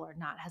 digital or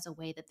not, has a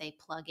way that they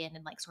plug in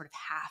and like sort of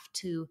have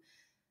to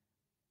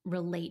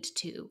relate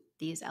to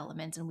these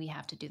elements. And we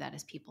have to do that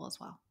as people as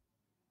well.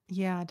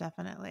 Yeah,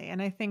 definitely.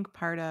 And I think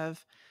part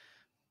of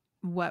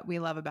what we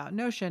love about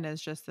Notion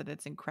is just that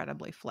it's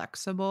incredibly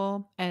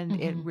flexible and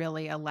it Mm-hmm.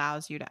 really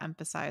allows you to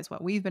emphasize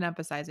what we've been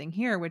emphasizing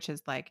here, which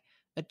is like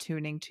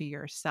attuning to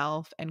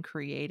yourself and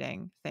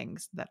creating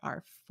things that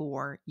are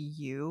for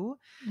you,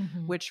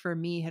 Mm-hmm. which for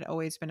me had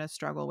always been a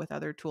struggle with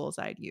other tools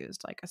I'd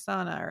used, like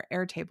Asana or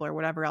Airtable or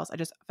whatever else. I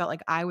just felt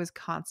like I was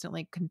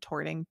constantly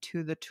contorting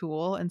to the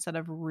tool instead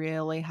of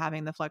really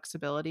having the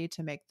flexibility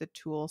to make the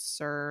tool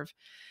serve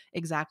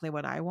exactly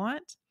what I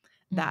want.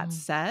 That Mm-hmm.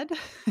 said,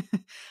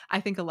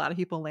 I think a lot of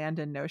people land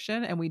in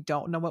Notion and we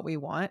don't know what we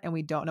want and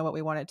we don't know what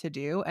we want it to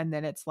do. And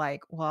then it's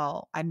like,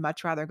 well, I'd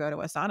much rather go to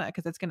Asana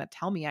because it's going to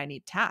tell me I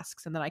need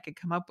tasks and then I could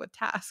come up with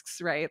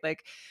tasks, right?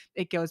 Like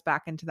it goes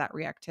back into that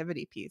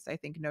reactivity piece. I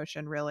think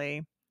Notion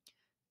really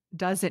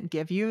doesn't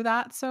give you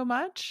that so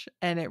much.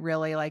 And it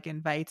really like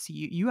invites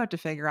you, you have to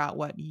figure out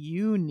what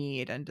you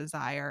need and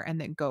desire and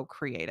then go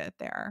create it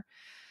there.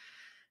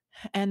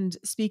 And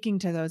speaking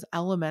to those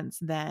elements,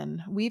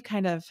 then we've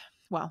kind of,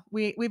 well,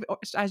 we've,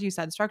 as you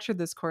said, structured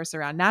this course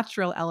around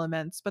natural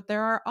elements, but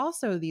there are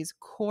also these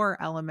core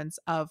elements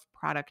of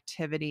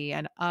productivity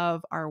and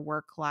of our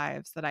work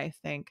lives that I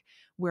think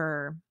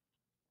we're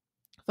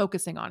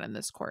focusing on in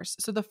this course.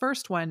 So the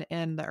first one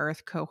in the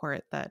Earth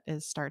cohort that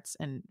starts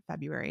in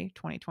February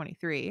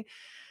 2023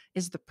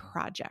 is the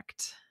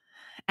project.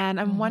 And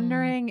I'm Mm-hmm.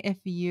 wondering if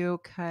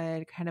you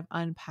could kind of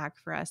unpack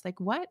for us,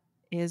 like, what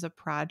is a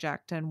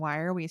project and why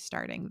are we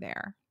starting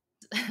there?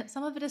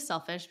 Some of it is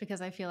selfish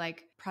because I feel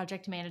like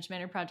project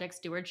management or project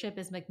stewardship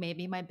is like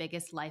maybe my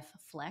biggest life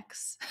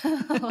flex.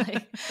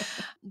 Like,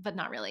 but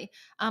not really.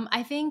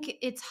 I think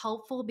it's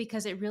helpful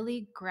because it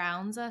really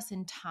grounds us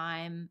in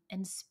time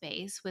and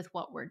space with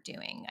what we're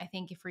doing. I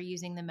think if we're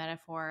using the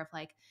metaphor of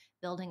like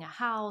building a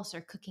house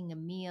or cooking a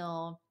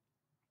meal,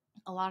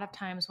 a lot of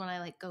times when I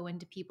like go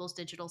into people's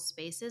digital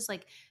spaces,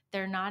 like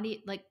they're not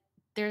like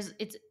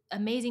it's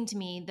amazing to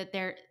me that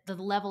the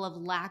level of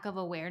lack of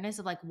awareness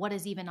of like what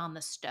is even on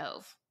the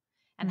stove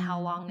and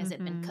how long has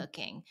it been Mm-hmm.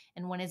 cooking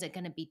and when is it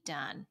going to be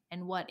done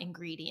and what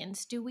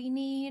ingredients do we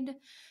need.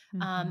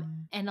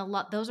 Mm-hmm. And a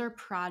lot those are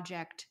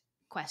project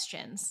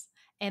questions,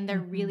 and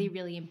they're really Mm-hmm.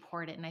 really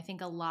important. And I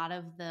think a lot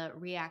of the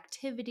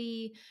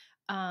reactivity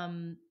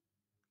um,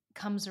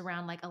 comes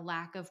around like a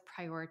lack of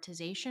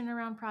prioritization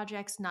around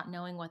projects, not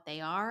knowing what they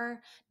are,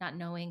 not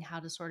knowing how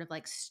to sort of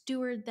like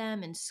steward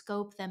them and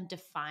scope them,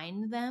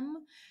 define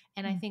them.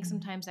 And I think Mm-hmm.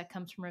 sometimes that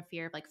comes from a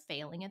fear of like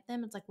failing at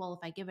them. It's like, well,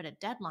 if I give it a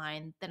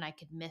deadline, then I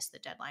could miss the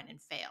deadline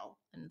and fail.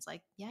 And it's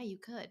like, yeah, you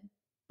could.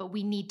 But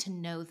we need to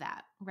know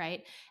that,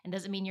 right? And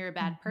doesn't mean you're a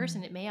bad Mm-hmm.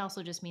 person. It may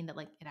also just mean that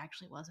like it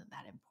actually wasn't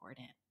that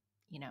important,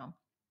 you know?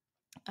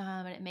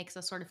 And it makes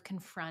us sort of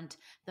confront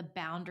the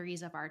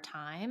boundaries of our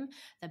time,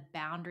 the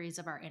boundaries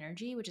of our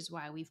energy, which is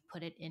why we've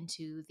put it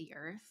into the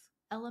earth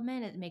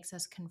element. It makes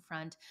us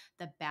confront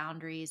the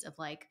boundaries of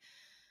like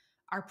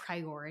our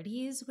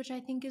priorities, which I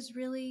think is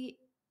really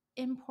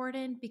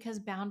important, because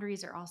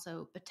boundaries are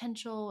also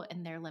potential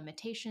and their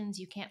limitations.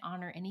 You can't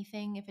honor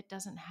anything if it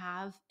doesn't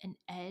have an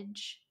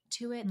edge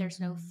to it. There's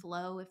no Mm-hmm.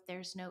 flow if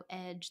there's no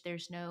edge.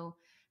 There's no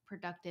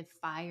productive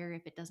fire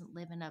if it doesn't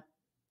live in a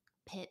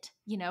pit,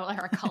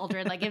 or a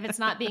cauldron. Like if it's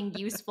not being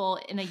useful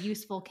in a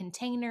useful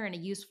container, in a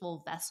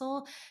useful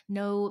vessel,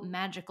 no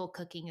magical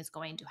cooking is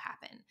going to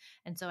happen.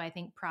 And so I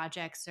think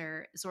projects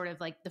are sort of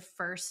like the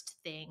first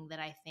thing that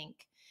I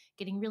think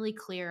getting really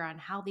clear on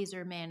how these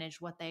are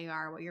managed, what they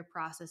are, what your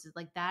process is,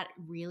 like that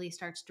really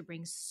starts to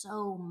bring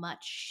so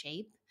much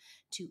shape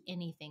to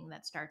anything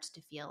that starts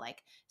to feel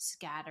like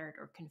scattered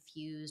or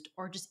confused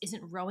or just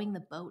isn't rowing the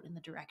boat in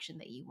the direction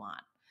that you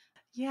want.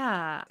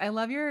 Yeah, I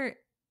love your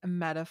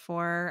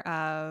metaphor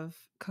of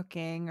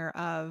cooking or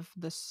of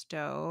the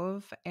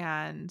stove.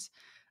 And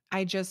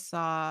I just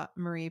saw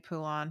Marie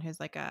Poulin, who's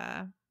like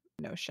a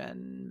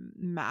Notion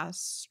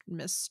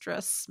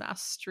mistress,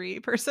 mastery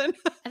person.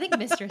 I think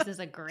mistress is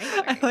a great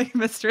I word. like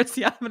mistress,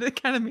 yeah, but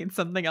it kind of means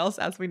something else,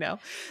 as we know.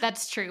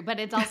 That's true, but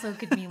it also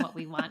could mean what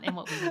we want and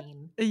what we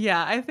mean.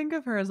 Yeah, I think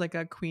of her as like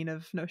a queen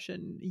of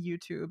Notion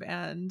YouTube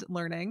and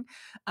learning.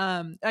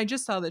 I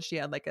just saw that she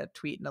had like a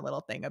tweet and a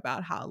little thing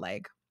about how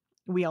like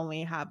we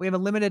have a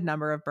limited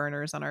number of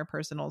burners on our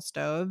personal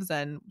stoves.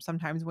 And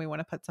sometimes when we want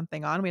to put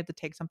something on, we have to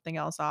take something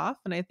else off.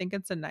 And I think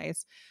it's a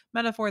nice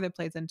metaphor that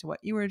plays into what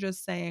you were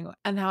just saying.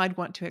 And how I'd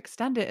want to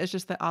extend it is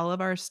just that all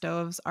of our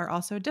stoves are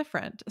also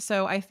different.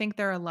 So I think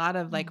there are a lot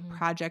of like Mhm.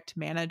 project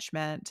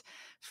management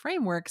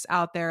frameworks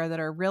out there that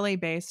are really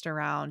based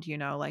around,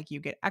 like you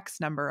get X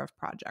number of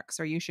projects,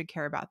 or you should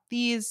care about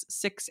these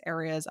 6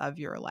 areas of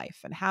your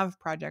life and have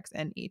projects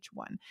in each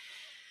one.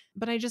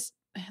 But I just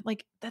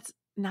like that's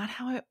not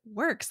how it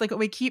works. Like what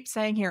we keep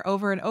saying here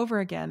over and over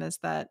again is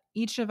that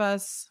each of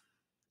us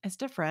is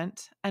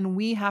different and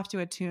we have to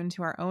attune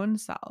to our own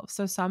selves.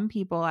 So some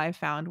people I've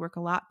found work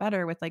a lot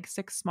better with like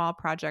 6 small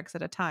projects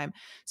at a time.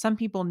 Some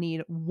people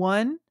need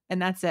one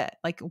and that's it.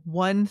 Like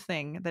one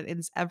thing that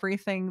is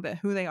everything that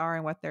who they are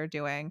and what they're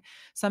doing.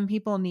 Some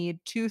people need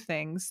 2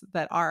 things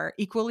that are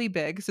equally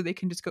big so they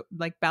can just go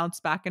like bounce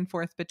back and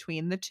forth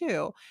between the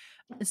two.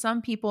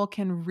 Some people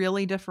can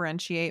really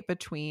differentiate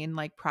between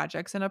like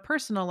projects in a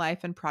personal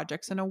life and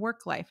projects in a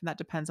work life. And that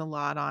depends a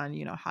lot on,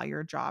 how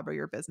your job or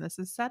your business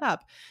is set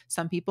up.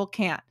 Some people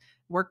can't.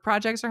 Work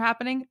projects are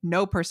happening,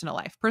 no personal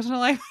life. Personal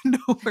life, no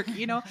work.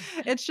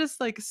 It's just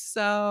like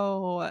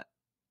so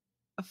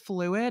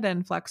fluid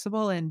and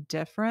flexible and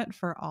different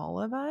for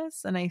all of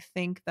us. And I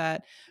think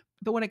that,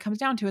 but when it comes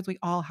down to it, we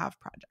all have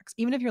projects.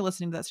 Even if you're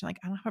listening to this, you're like,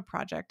 I don't have a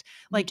project.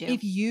 You Like do.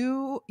 if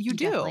you You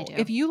definitely do,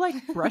 if do. you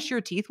like brush your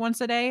teeth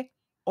once a day,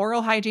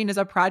 oral hygiene is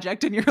a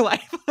project in your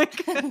life.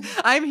 Like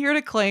I'm here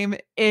to claim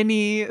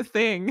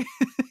anything.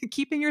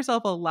 Keeping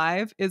yourself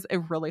alive is a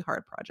really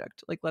hard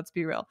project. Like, let's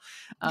be real.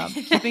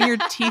 Keeping your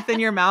teeth in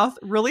your mouth,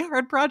 really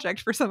hard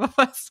project for some of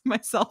us,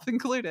 myself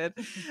included.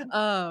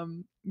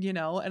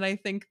 And I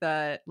think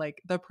that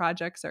like the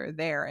projects are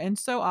there. And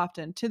so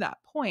often to that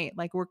point,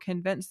 like we're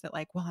convinced that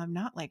like, well, I'm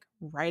not like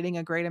writing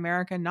a great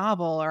American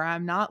novel or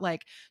I'm not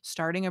like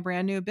starting a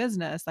brand new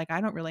business. Like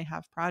I don't really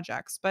have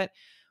projects, but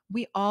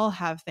we all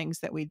have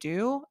things that we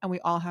do and we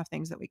all have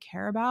things that we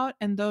care about.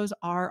 And those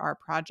are our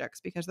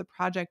projects because the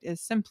project is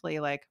simply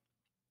like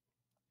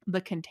the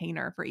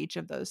container for each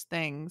of those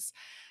things.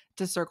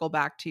 To circle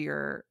back to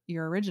your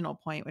original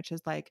point, which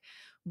is like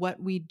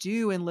what we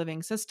do in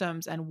living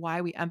systems and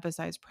why we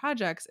emphasize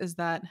projects is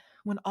that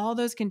when all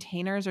those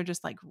containers are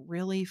just like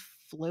really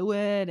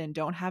fluid and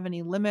don't have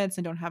any limits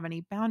and don't have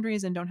any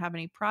boundaries and don't have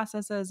any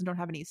processes and don't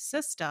have any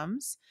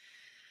systems,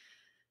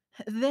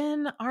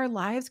 then our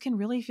lives can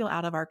really feel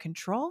out of our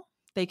control.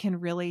 They can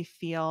really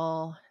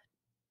feel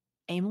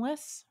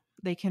aimless.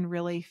 They can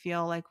really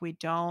feel like we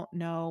don't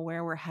know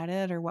where we're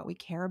headed or what we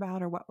care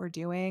about or what we're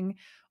doing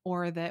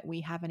or that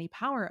we have any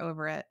power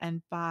over it.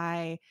 And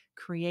by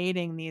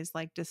creating these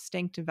like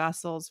distinct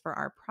vessels for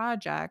our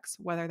projects,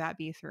 whether that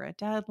be through a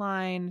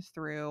deadline,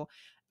 through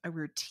a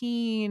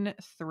routine,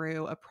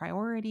 through a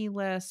priority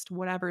list,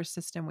 whatever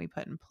system we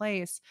put in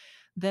place,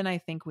 then I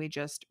think we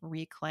just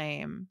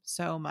reclaim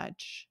so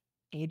much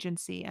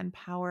agency and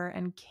power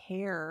and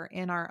care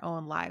in our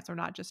own lives. We're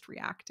not just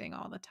reacting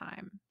all the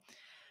time.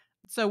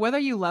 So whether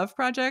you love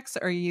projects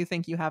or you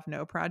think you have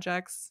no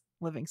projects,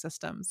 living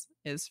systems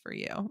is for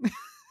you.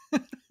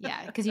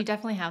 Yeah, because you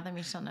definitely have them.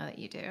 You just don't know that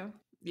you do.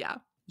 Yeah.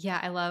 Yeah,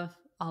 I love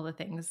all the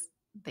things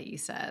that you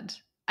said.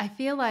 I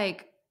feel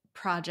like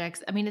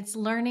projects, I mean, it's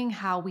learning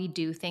how we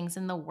do things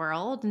in the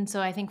world. And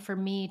so I think for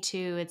me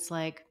too, it's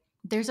like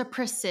there's a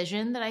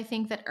precision that I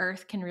think that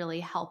Earth can really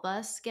help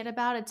us get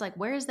about. It's like,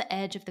 where's the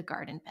edge of the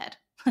garden bed?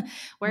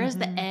 Where is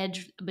the Mhm.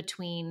 edge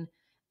between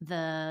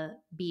the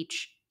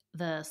beach,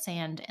 the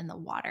sand, and the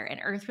water?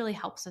 And Earth really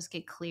helps us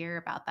get clear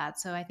about that.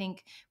 So I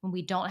think when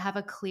we don't have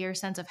a clear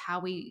sense of how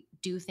we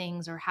do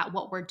things or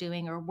what we're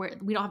doing, or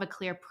we don't have a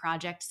clear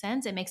project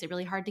sense, it makes it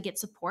really hard to get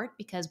support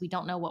because we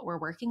don't know what we're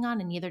working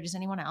on, and neither does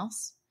anyone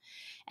else.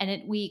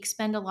 And we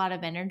expend a lot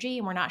of energy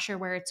and we're not sure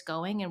where it's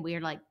going, and we're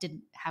like,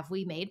 have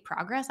we made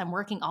progress? I'm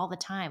working all the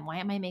time. Why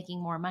am I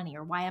making more money?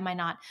 Or why am I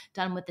not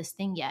done with this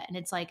thing yet? And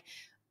it's like,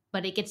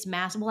 but it gets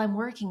massive. Well, I'm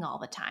working all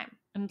the time.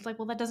 And it's like,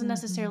 well, that doesn't Mhm.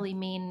 necessarily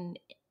mean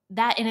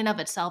that in and of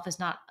itself is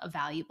not a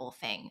valuable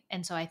thing.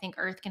 And so I think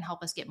Earth can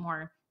help us get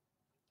more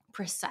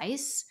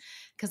precise,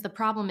 because the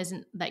problem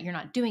isn't that you're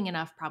not doing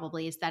enough,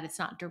 probably is that it's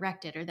not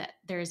directed or that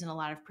there isn't a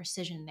lot of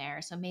precision there.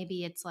 So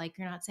maybe it's like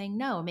you're not saying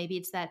no, maybe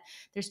it's that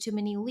there's too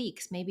many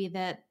leaks, maybe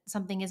that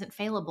something isn't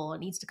failable, it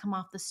needs to come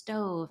off the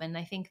stove. And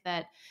I think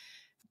that,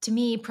 to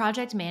me,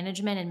 project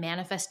management and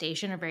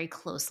manifestation are very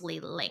closely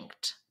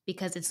linked,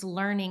 because it's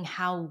learning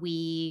how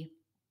we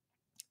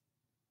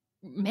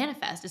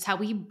manifest. It's how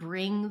we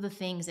bring the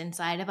things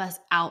inside of us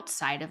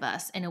outside of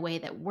us in a way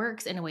that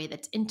works, in a way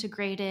that's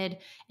integrated.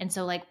 And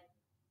so, like,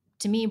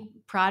 to me,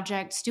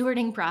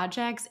 stewarding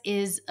projects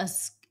is a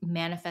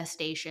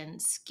manifestation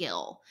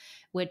skill,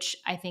 which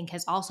I think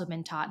has also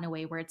been taught in a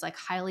way where it's like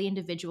highly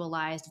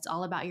individualized. It's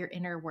all about your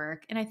inner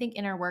work. And I think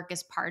inner work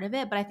is part of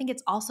it, but I think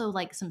it's also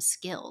like some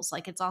skills.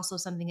 Like it's also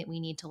something that we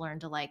need to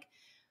learn to like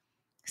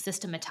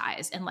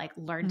systematize and like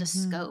learn to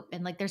Mm-hmm. scope.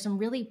 And like there's some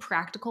really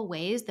practical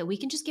ways that we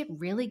can just get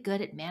really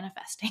good at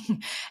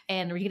manifesting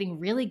and we're getting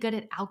really good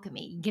at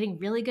alchemy, getting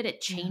really good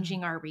at Yeah.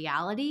 changing our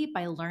reality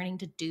by learning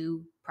to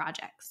do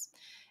projects.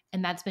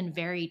 And that's been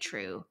very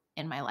true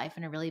in my life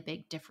and a really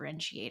big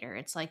differentiator.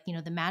 It's like, you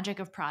know, the magic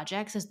of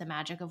projects is the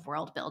magic of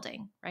world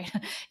building, right?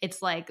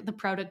 It's like the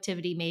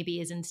productivity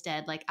maybe is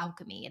instead like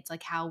alchemy. It's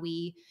like how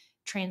we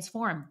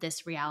transform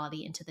this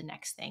reality into the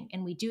next thing.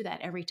 And we do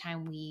that every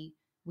time we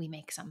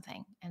make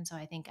something. And so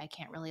I think I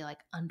can't really like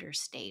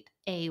understate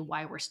A,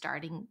 why we're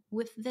starting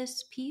with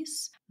this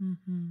piece,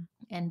 Mm-hmm.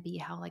 and B,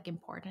 how like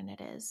important it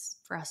is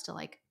for us to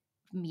like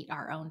meet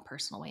our own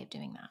personal way of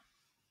doing that.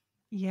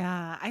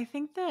 Yeah, I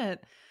think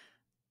that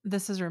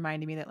this is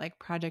reminding me that like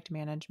project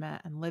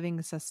management and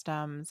living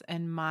systems,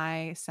 in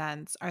my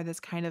sense, are this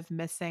kind of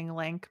missing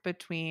link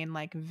between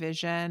like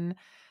vision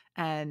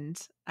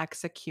and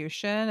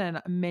execution.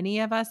 And many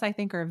of us, I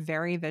think, are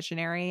very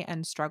visionary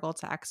and struggle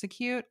to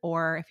execute.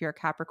 Or if you're a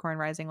Capricorn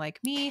rising like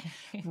me,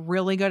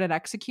 really good at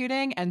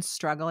executing and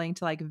struggling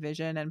to like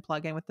vision and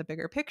plug in with the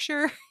bigger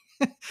picture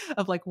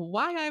of like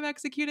why I'm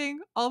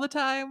executing all the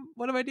time,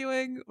 what am I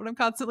doing, what I'm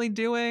constantly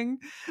doing.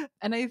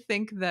 And I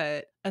think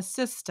that a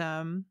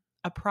system,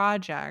 a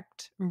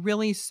project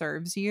really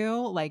serves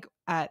you like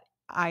at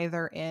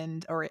either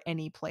end or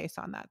any place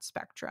on that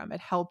spectrum. It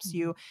helps Mhm.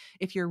 you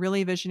if you're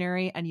really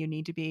visionary and you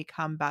need to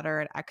become better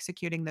at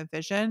executing the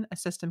vision, a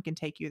system can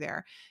take you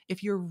there.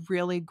 If you're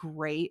really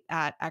great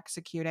at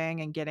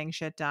executing and getting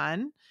shit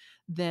done,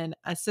 then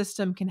a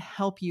system can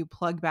help you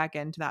plug back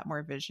into that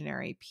more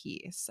visionary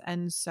piece.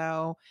 And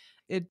so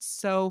it's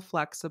so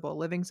flexible.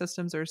 Living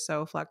systems are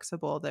so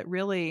flexible that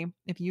really,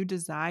 if you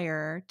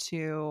desire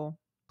to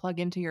plug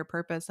into your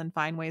purpose and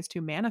find ways to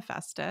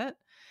manifest it,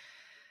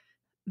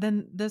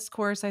 then this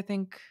course, I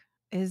think,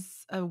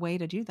 is a way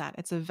to do that.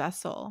 It's a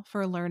vessel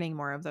for learning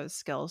more of those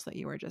skills that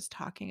you were just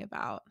talking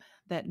about.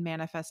 That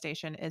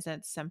manifestation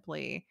isn't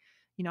simply,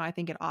 I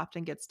think it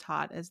often gets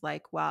taught as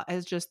like, well,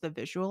 as just the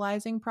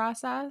visualizing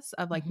process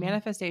of like Mhm.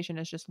 manifestation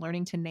is just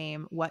learning to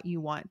name what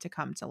you want to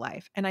come to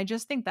life. And I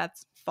just think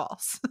that's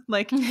false.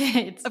 Like,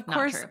 It's of not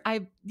course, true.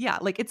 yeah,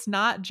 like it's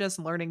not just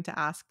learning to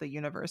ask the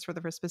universe for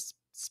the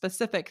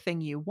specific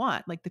thing you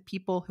want. Like the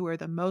people who are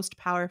the most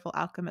powerful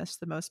alchemists,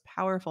 the most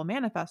powerful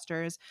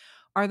manifestors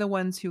are the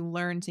ones who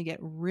learn to get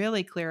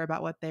really clear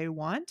about what they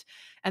want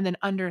and then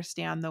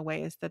understand the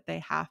ways that they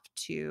have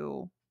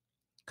to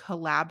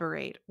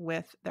collaborate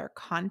with their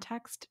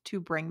context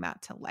to bring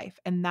that to life.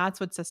 And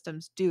that's what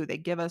systems do. They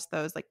give us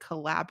those like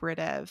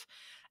collaborative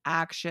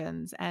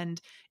actions,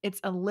 and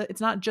it's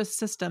not just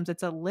systems,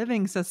 it's a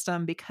living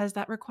system because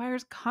that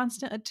requires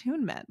constant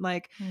attunement.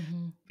 Like,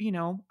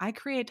 Mhm. I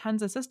create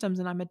tons of systems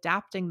and I'm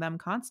adapting them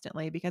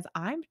constantly because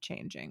I'm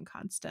changing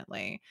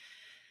constantly.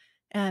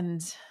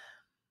 And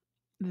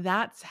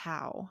that's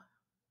how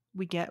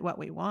we get what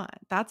we want.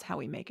 That's how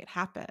we make it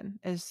happen,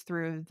 is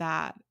through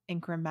that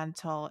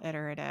incremental,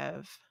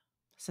 iterative,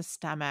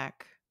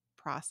 systemic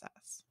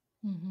process.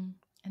 Mhm.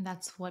 And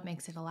that's what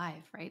makes it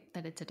alive, right?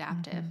 That it's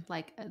adaptive. Mhm.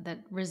 Like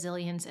that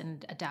resilience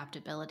and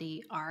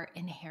adaptability are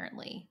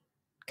inherently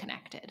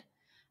connected.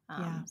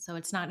 Yeah. So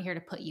it's not here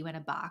to put you in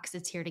a box.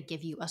 It's here to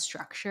give you a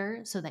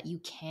structure so that you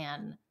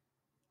can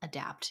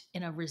adapt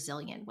in a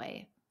resilient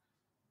way.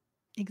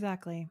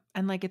 Exactly.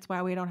 And like it's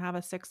why we don't have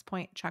a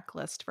 6-point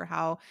checklist for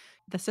how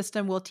the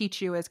system will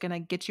teach you is going to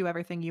get you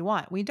everything you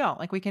want. We don't.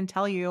 Like we can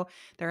tell you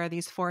there are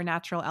these 4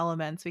 natural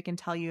elements. We can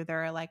tell you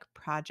there are like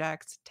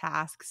projects,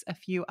 tasks, a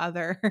few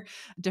other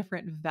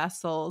different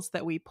vessels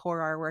that we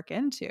pour our work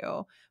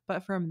into.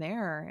 But from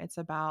there, it's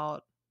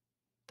about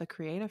the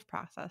creative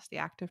process, the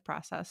active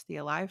process, the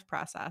alive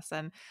process.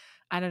 And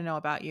I don't know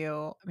about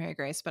you, Mary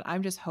Grace, but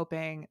I'm just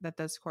hoping that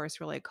this course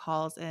really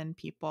calls in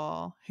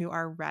people who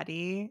are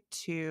ready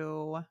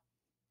to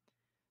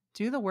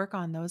do the work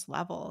on those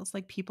levels,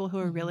 like people who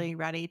are Mhm. really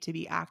ready to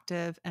be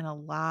active and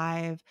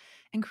alive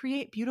and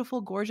create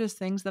beautiful, gorgeous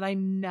things that I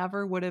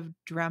never would have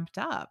dreamt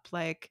up.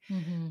 Like,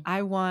 Mhm.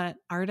 I want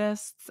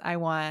artists, I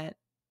want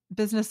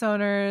business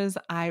owners,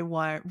 I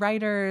want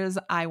writers,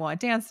 I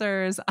want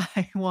dancers,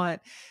 I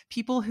want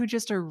people who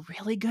just are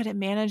really good at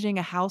managing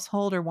a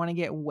household or want to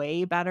get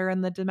way better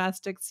in the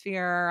domestic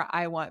sphere.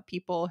 I want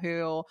people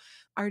who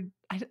are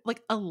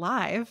like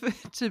alive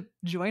to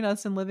join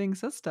us in living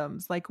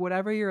systems. Like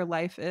whatever your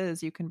life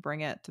is, you can bring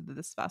it to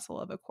this vessel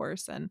of a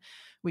course and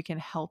we can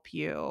help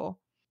you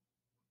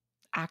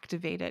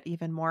activate it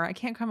even more. I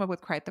can't come up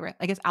with quite the right,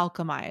 I guess,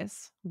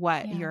 alchemize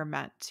what Yeah. you're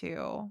meant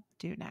to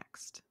do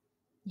next.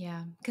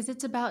 Yeah. Because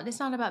it's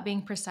not about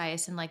being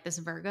precise in like this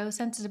Virgo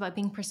sense. It's about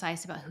being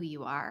precise about who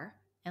you are.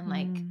 And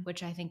like, Mm,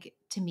 which I think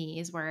to me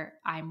is where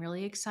I'm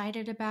really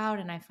excited about.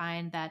 And I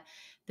find that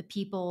the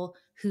people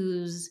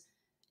whose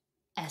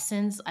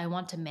essence I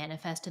want to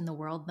manifest in the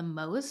world the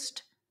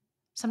most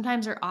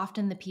sometimes are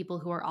often the people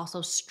who are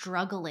also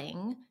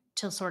struggling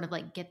to sort of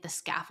like get the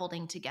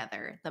scaffolding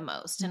together the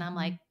most. And I'm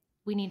like, mhm.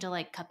 we need to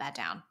like cut that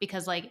down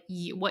because like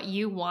what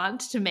you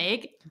want to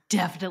make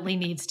definitely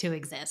needs to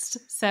exist.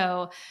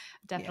 So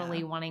Yeah.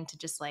 definitely wanting to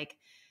just like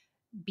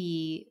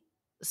be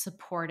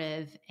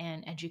supportive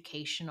and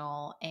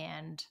educational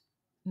and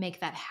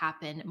make that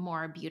happen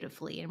more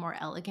beautifully and more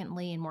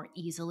elegantly and more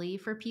easily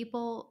for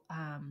people,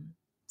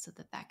 so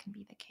that that can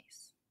be the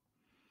case.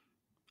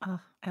 Oh,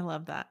 I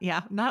love that.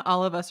 Yeah, not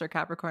all of us are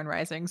Capricorn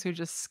risings who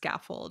just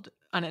scaffold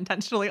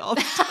unintentionally all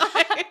the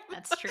time.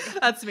 That's true.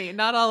 That's me.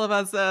 Not all of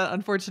us,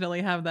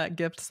 unfortunately, have that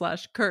gift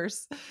slash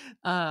curse.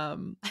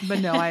 But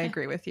no, I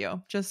agree with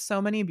you. Just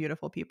so many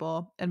beautiful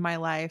people in my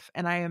life,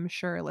 and I am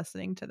sure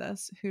listening to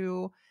this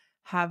who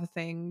have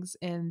things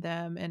in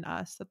them in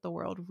us that the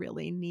world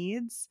really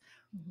needs.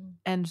 Mhm.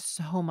 And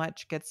so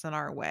much gets in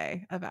our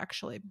way of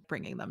actually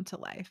bringing them to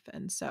life.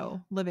 And Yeah.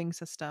 so living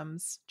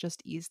systems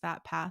just ease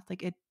that path.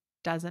 Like it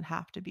doesn't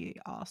have to be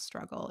all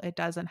struggle. It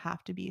doesn't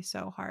have to be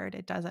so hard.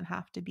 It doesn't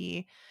have to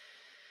be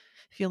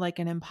feel like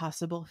an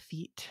impossible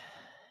feat.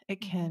 It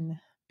Mhm.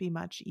 can be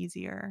much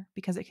easier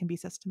because it can be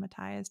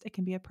systematized. It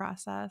can be a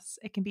process.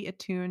 It can be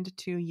attuned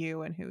to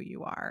you and who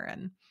you are.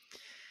 And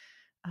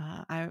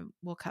I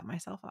will cut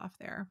myself off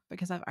there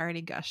because I've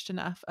already gushed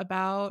enough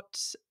about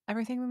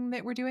everything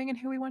that we're doing and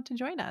who we want to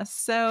join us.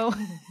 So,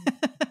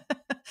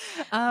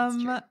 That's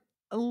um, true.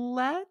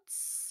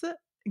 let's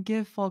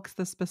give folks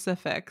the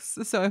specifics.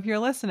 So, if you're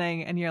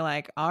listening and you're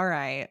like, all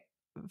right,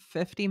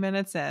 50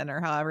 minutes in, or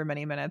however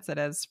many minutes it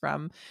is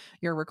from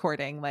your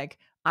recording, like,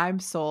 I'm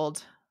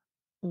sold.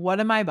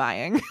 What am I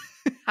buying?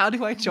 How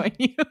do I join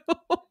you?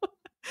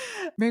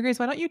 Mary Grace,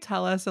 why don't you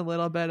tell us a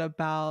little bit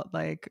about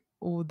like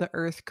the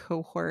Earth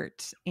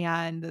cohort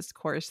and this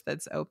course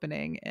that's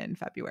opening in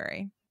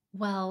February?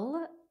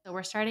 Well, so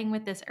we're starting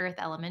with this earth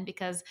element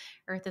because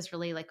earth is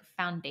really like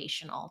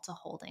foundational to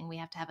holding. We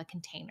have to have a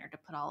container to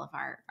put all of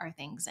our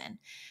things in.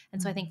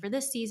 And so I think Mhm. for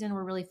this season,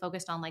 we're really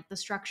focused on like the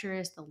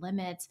structures, the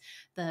limits,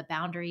 the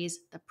boundaries,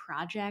 the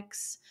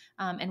projects,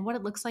 and what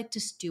it looks like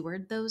to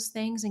steward those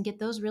things and get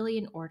those really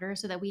in order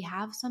so that we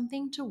have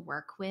something to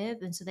work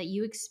with and so that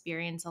you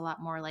experience a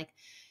lot more like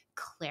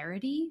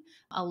clarity,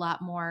 a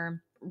lot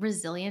more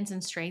resilience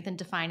and strength in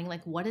defining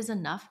like what is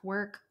enough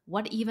work,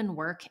 what even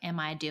work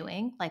am I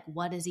doing, like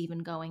what is even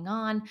going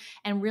on,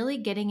 and really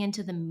getting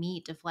into the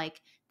meat of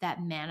like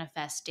that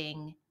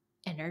manifesting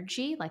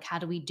energy. Like how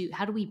do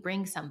we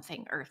bring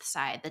something earth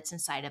side that's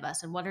inside of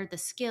us, and what are the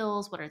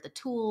skills, what are the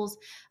tools,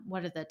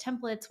 what are the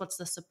templates, what's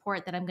the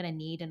support that I'm going to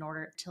need in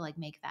order to like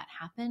make that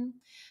happen.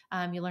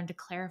 You learn to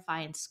clarify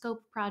and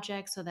scope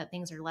projects so that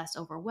things are less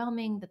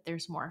overwhelming, that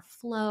there's more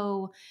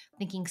flow,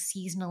 thinking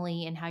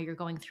seasonally and how you're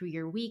going through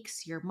your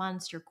weeks, your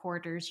months, your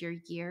quarters, your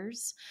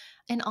years.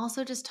 And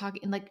also just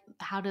talking like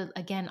how to,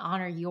 again,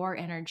 honor your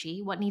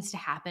energy. What needs to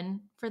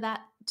happen for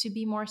that to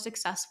be more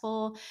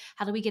successful?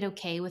 How do we get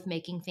okay with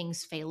making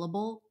things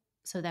failable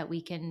so that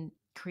we can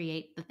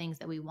create the things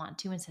that we want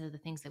to instead of the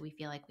things that we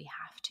feel like we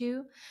have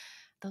to?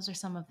 Those are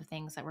some of the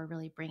things that we're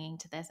really bringing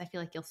to this. I feel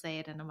like you'll say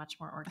it in a much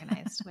more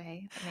organized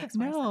way that makes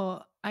more sense.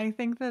 No, I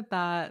think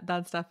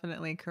that's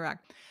definitely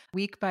correct.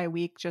 Week by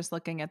week, just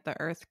looking at the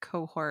Earth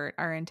cohort,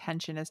 our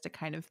intention is to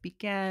kind of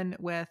begin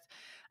with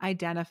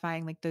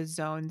identifying like the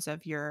zones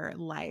of your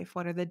life.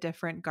 What are the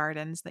different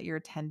gardens that you're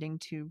tending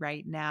to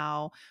right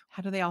now?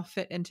 How do they all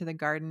fit into the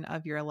garden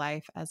of your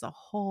life as a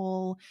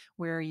whole?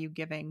 Where are you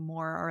giving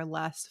more or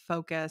less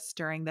focus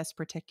during this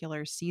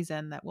particular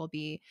season that we'll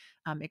be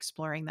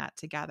exploring that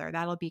together?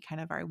 That'll be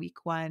kind of our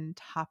week one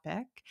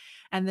topic.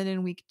 And then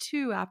in week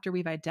two, after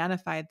we've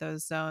identified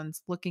those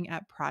zones, looking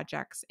at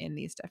projects in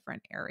these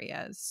different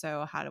areas.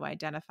 So, how to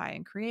identify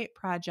and create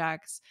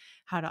projects,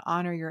 how to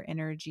honor your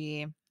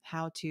energy,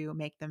 how to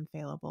make them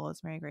failable,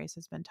 as Mary Grace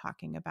has been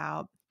talking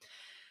about.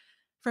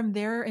 From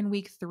there, in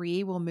week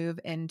three, we'll move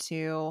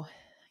into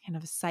kind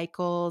of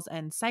cycles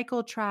and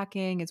cycle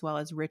tracking, as well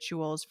as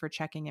rituals for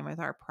checking in with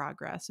our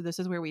progress. So, this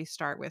is where we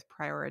start with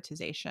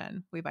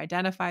prioritization. We've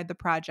identified the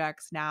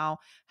projects. Now,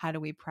 how do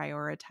we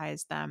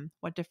prioritize them?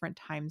 What different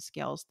time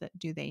scales that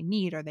do they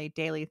need? Are they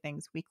daily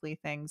things, weekly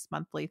things,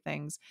 monthly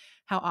things?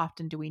 How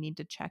often do we need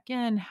to check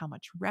in? How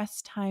much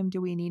rest time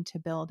do we need to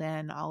build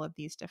in? All of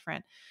these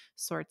different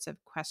sorts of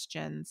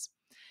questions.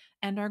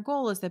 And our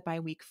goal is that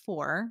by week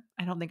four,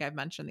 I don't think I've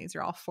mentioned these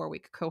are all 4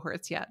 week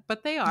cohorts yet,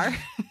 but they are.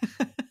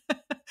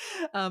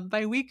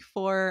 By week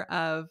four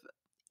of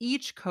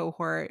each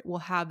cohort, will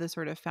have this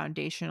sort of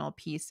foundational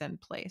piece in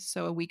place.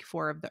 So, a week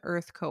four of the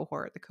Earth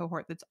cohort, the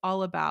cohort that's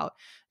all about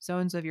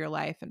zones of your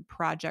life and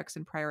projects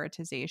and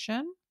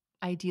prioritization.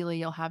 Ideally,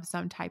 you'll have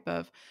some type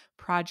of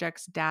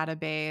projects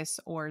database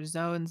or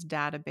zones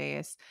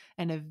database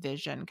and a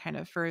vision kind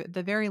of for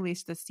the very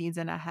least the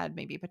season ahead,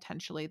 maybe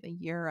potentially the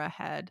year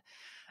ahead.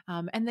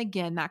 And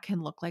again, that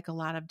can look like a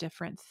lot of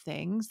different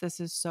things. This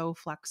is so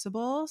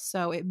flexible.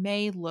 So it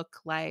may look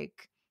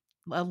like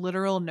a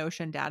literal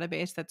Notion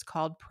database that's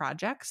called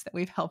projects that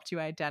we've helped you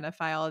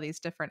identify all of these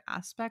different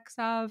aspects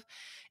of.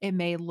 It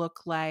may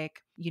look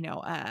like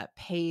a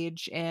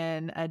page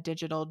in a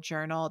digital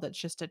journal that's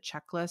just a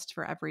checklist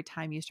for every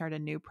time you start a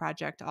new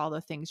project, all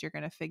the things you're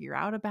going to figure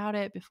out about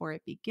it before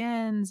it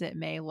begins. It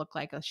may look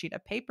like a sheet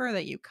of paper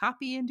that you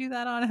copy and do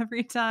that on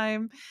every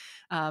time.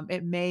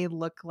 It may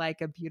look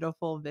like a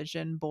beautiful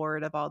vision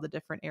board of all the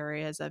different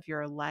areas of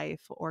your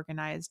life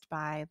organized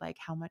by like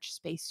how much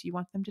space you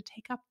want them to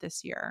take up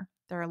this year.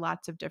 There are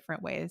lots of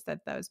different ways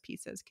that those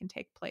pieces can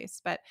take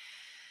place, but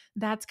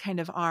that's kind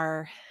of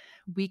our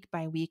week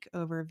by week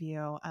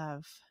overview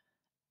of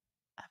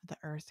the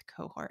Earth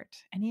cohort.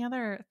 Any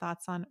other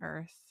thoughts on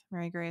Earth,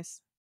 Mary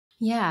Grace?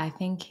 Yeah, I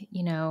think,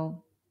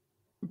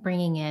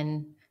 bringing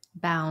in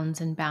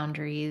bounds and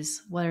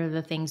boundaries. What are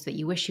the things that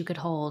you wish you could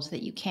hold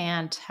that you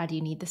can't? How do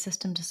you need the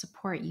system to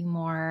support you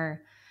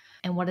more?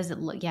 And what does it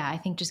look? Yeah, I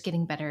think just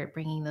getting better at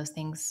bringing those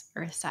things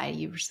earthside.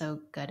 You were so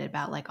good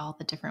about like all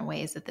the different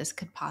ways that this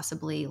could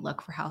possibly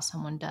look for how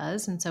someone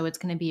does. And so it's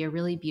going to be a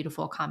really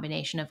beautiful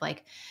combination of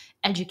like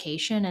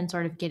education and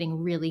sort of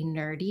getting really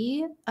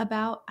nerdy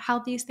about how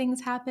these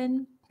things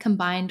happen,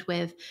 combined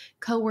with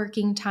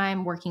co-working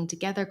time, working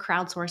together,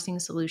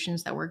 crowdsourcing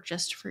solutions that work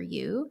just for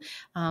you.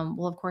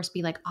 We'll of course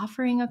be like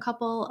offering a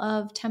couple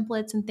of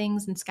templates and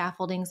things and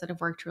scaffoldings that have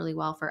worked really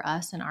well for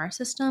us and our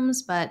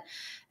systems. But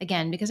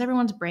again, because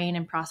everyone's brain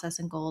and process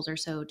and goals are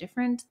so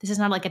different, this is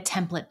not like a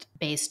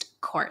template-based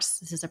course.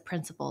 This is a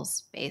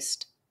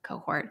principles-based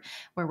cohort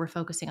where we're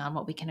focusing on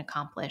what we can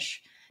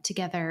accomplish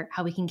together,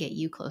 how we can get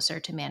you closer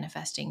to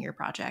manifesting your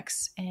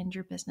projects and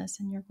your business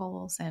and your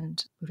goals.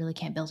 And we really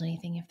can't build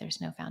anything if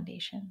there's no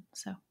foundation.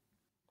 So,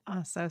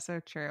 oh, so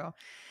true.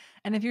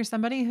 And if you're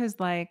somebody who's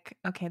like,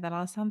 okay, that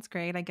all sounds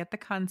great, I get the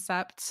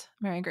concept,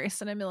 Mary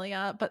Grace and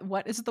Amelia, but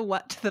what is the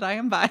what that I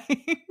am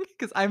buying?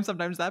 Because I'm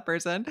sometimes that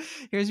person.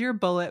 Here's your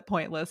bullet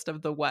point list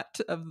of the what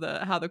of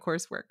the how the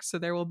course works. So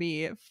there will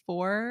be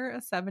 4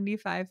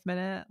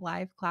 75-minute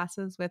live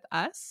classes with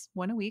us,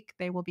 one a week.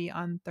 They will be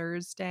on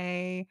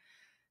Thursday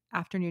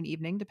afternoon,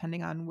 evening,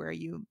 depending on where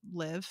you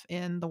live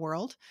in the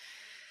world.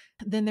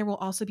 Then there will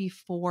also be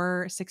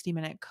 4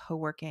 60-minute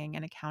co-working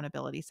and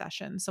accountability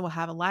sessions. So we'll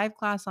have a live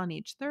class on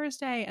each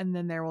Thursday, and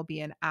then there will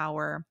be an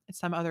hour at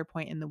some other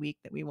point in the week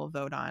that we will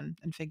vote on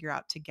and figure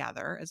out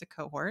together as a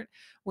cohort,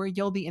 where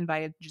you'll be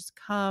invited to just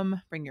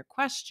come, bring your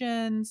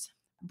questions,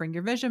 bring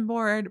your vision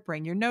board,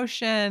 bring your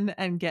Notion,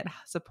 and get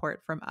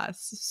support from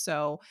us.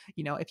 So,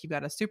 if you've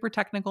got a super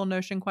technical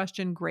Notion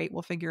question, great,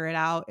 we'll figure it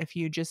out. If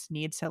you just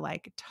need to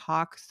like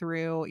talk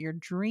through your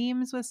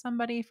dreams with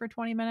somebody for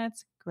 20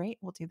 minutes, great,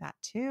 we'll do that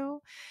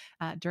too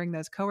during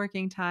those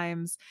co-working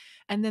times.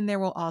 And then there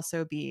will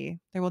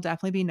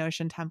definitely be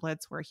Notion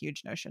templates. We're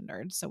huge Notion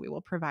nerds, so we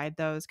will provide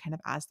those kind of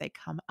as they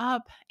come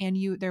up. And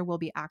there will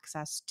be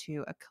access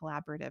to a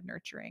collaborative,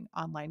 nurturing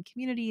online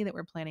community that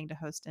we're planning to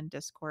host in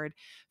Discord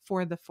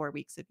for the 4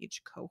 weeks of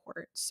each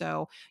cohort.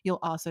 So you'll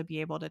also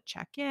be able to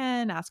check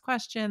in, ask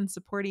questions,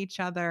 support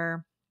each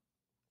other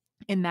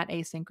in that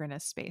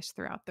asynchronous space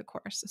throughout the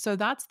course. So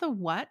that's the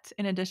what,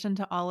 in addition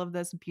to all of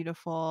this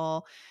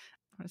beautiful,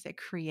 I want to say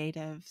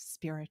creative,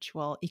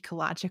 spiritual,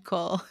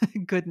 ecological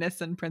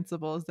goodness and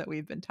principles that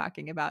we've been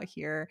talking about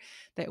here,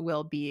 that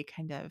will be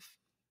kind of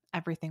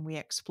everything we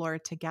explore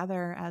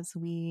together as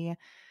we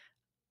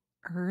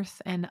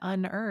earth and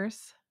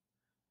unearth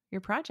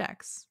your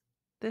projects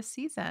this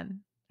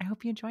season. I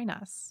hope you join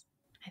us.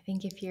 I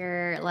think if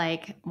you're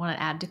like want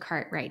to add to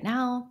cart right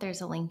now,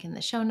 there's a link in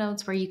the show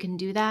notes where you can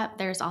do that.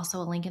 There's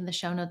also a link in the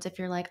show notes if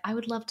you're like, I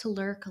would love to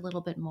lurk a little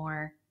bit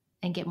more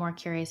and get more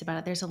curious about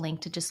it. There's a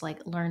link to just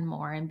like learn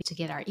more and to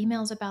get our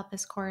emails about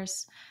this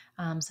course,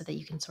 so that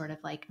you can sort of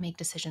like make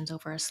decisions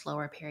over a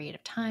slower period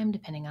of time,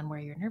 depending on where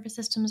your nervous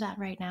system's at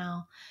right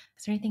now.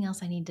 Is there anything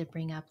else I need to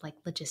bring up like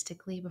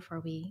logistically before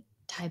we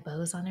tie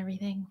bows on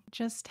everything?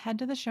 Just head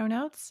to the show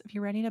notes. If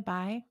you're ready to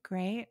buy,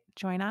 great.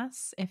 Join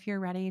us. If you're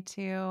ready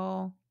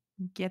to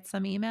get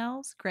some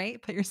emails,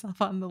 great. Put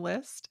yourself on the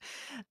list.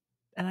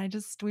 And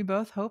we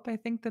both hope, I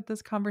think, that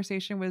this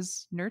conversation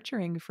was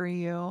nurturing for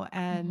you.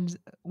 And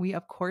we,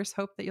 of course,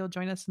 hope that you'll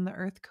join us in the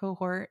Earth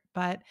cohort,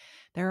 but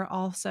there are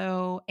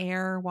also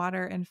air,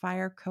 water, and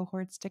fire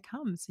cohorts to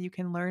come. So you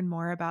can learn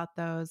more about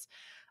those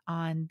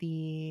on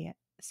the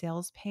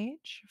sales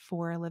page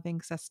for Living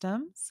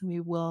Systems. We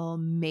will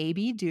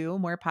maybe do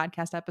more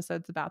podcast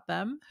episodes about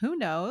them. Who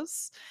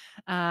knows?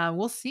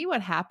 We'll see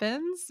what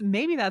happens.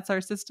 Maybe that's our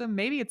system.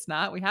 Maybe it's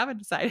not. We haven't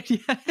decided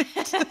yet.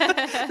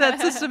 That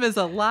system is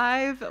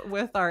alive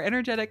with our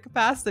energetic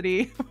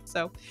capacity.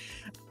 So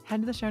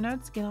head to the show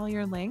notes, get all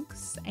your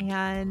links,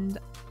 and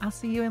I'll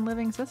see you in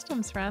Living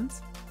Systems,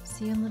 friends.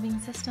 See you in Living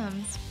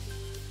Systems.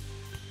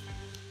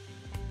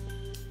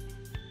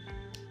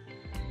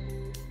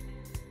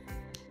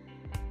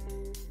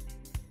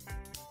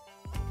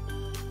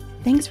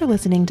 Thanks for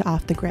listening to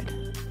Off the Grid.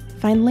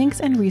 Find links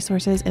and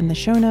resources in the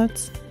show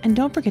notes, and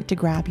don't forget to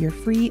grab your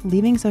free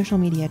Leaving Social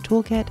Media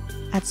Toolkit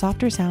at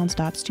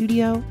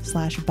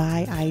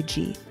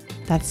softersounds.studio/byeig.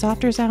 That's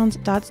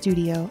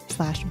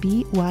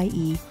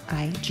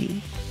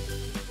softersounds.studio/byeig.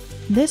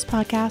 This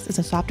podcast is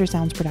a Softer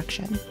Sounds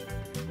production.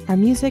 Our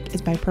music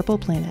is by Purple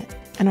Planet,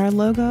 and our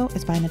logo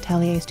is by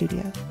Natelier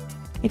Studios.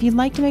 If you'd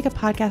like to make a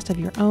podcast of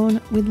your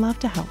own, we'd love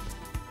to help.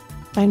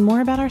 Find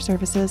more about our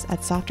services at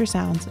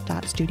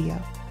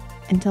softersounds.studio.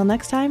 Until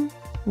next time,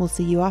 we'll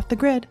see you off the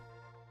grid.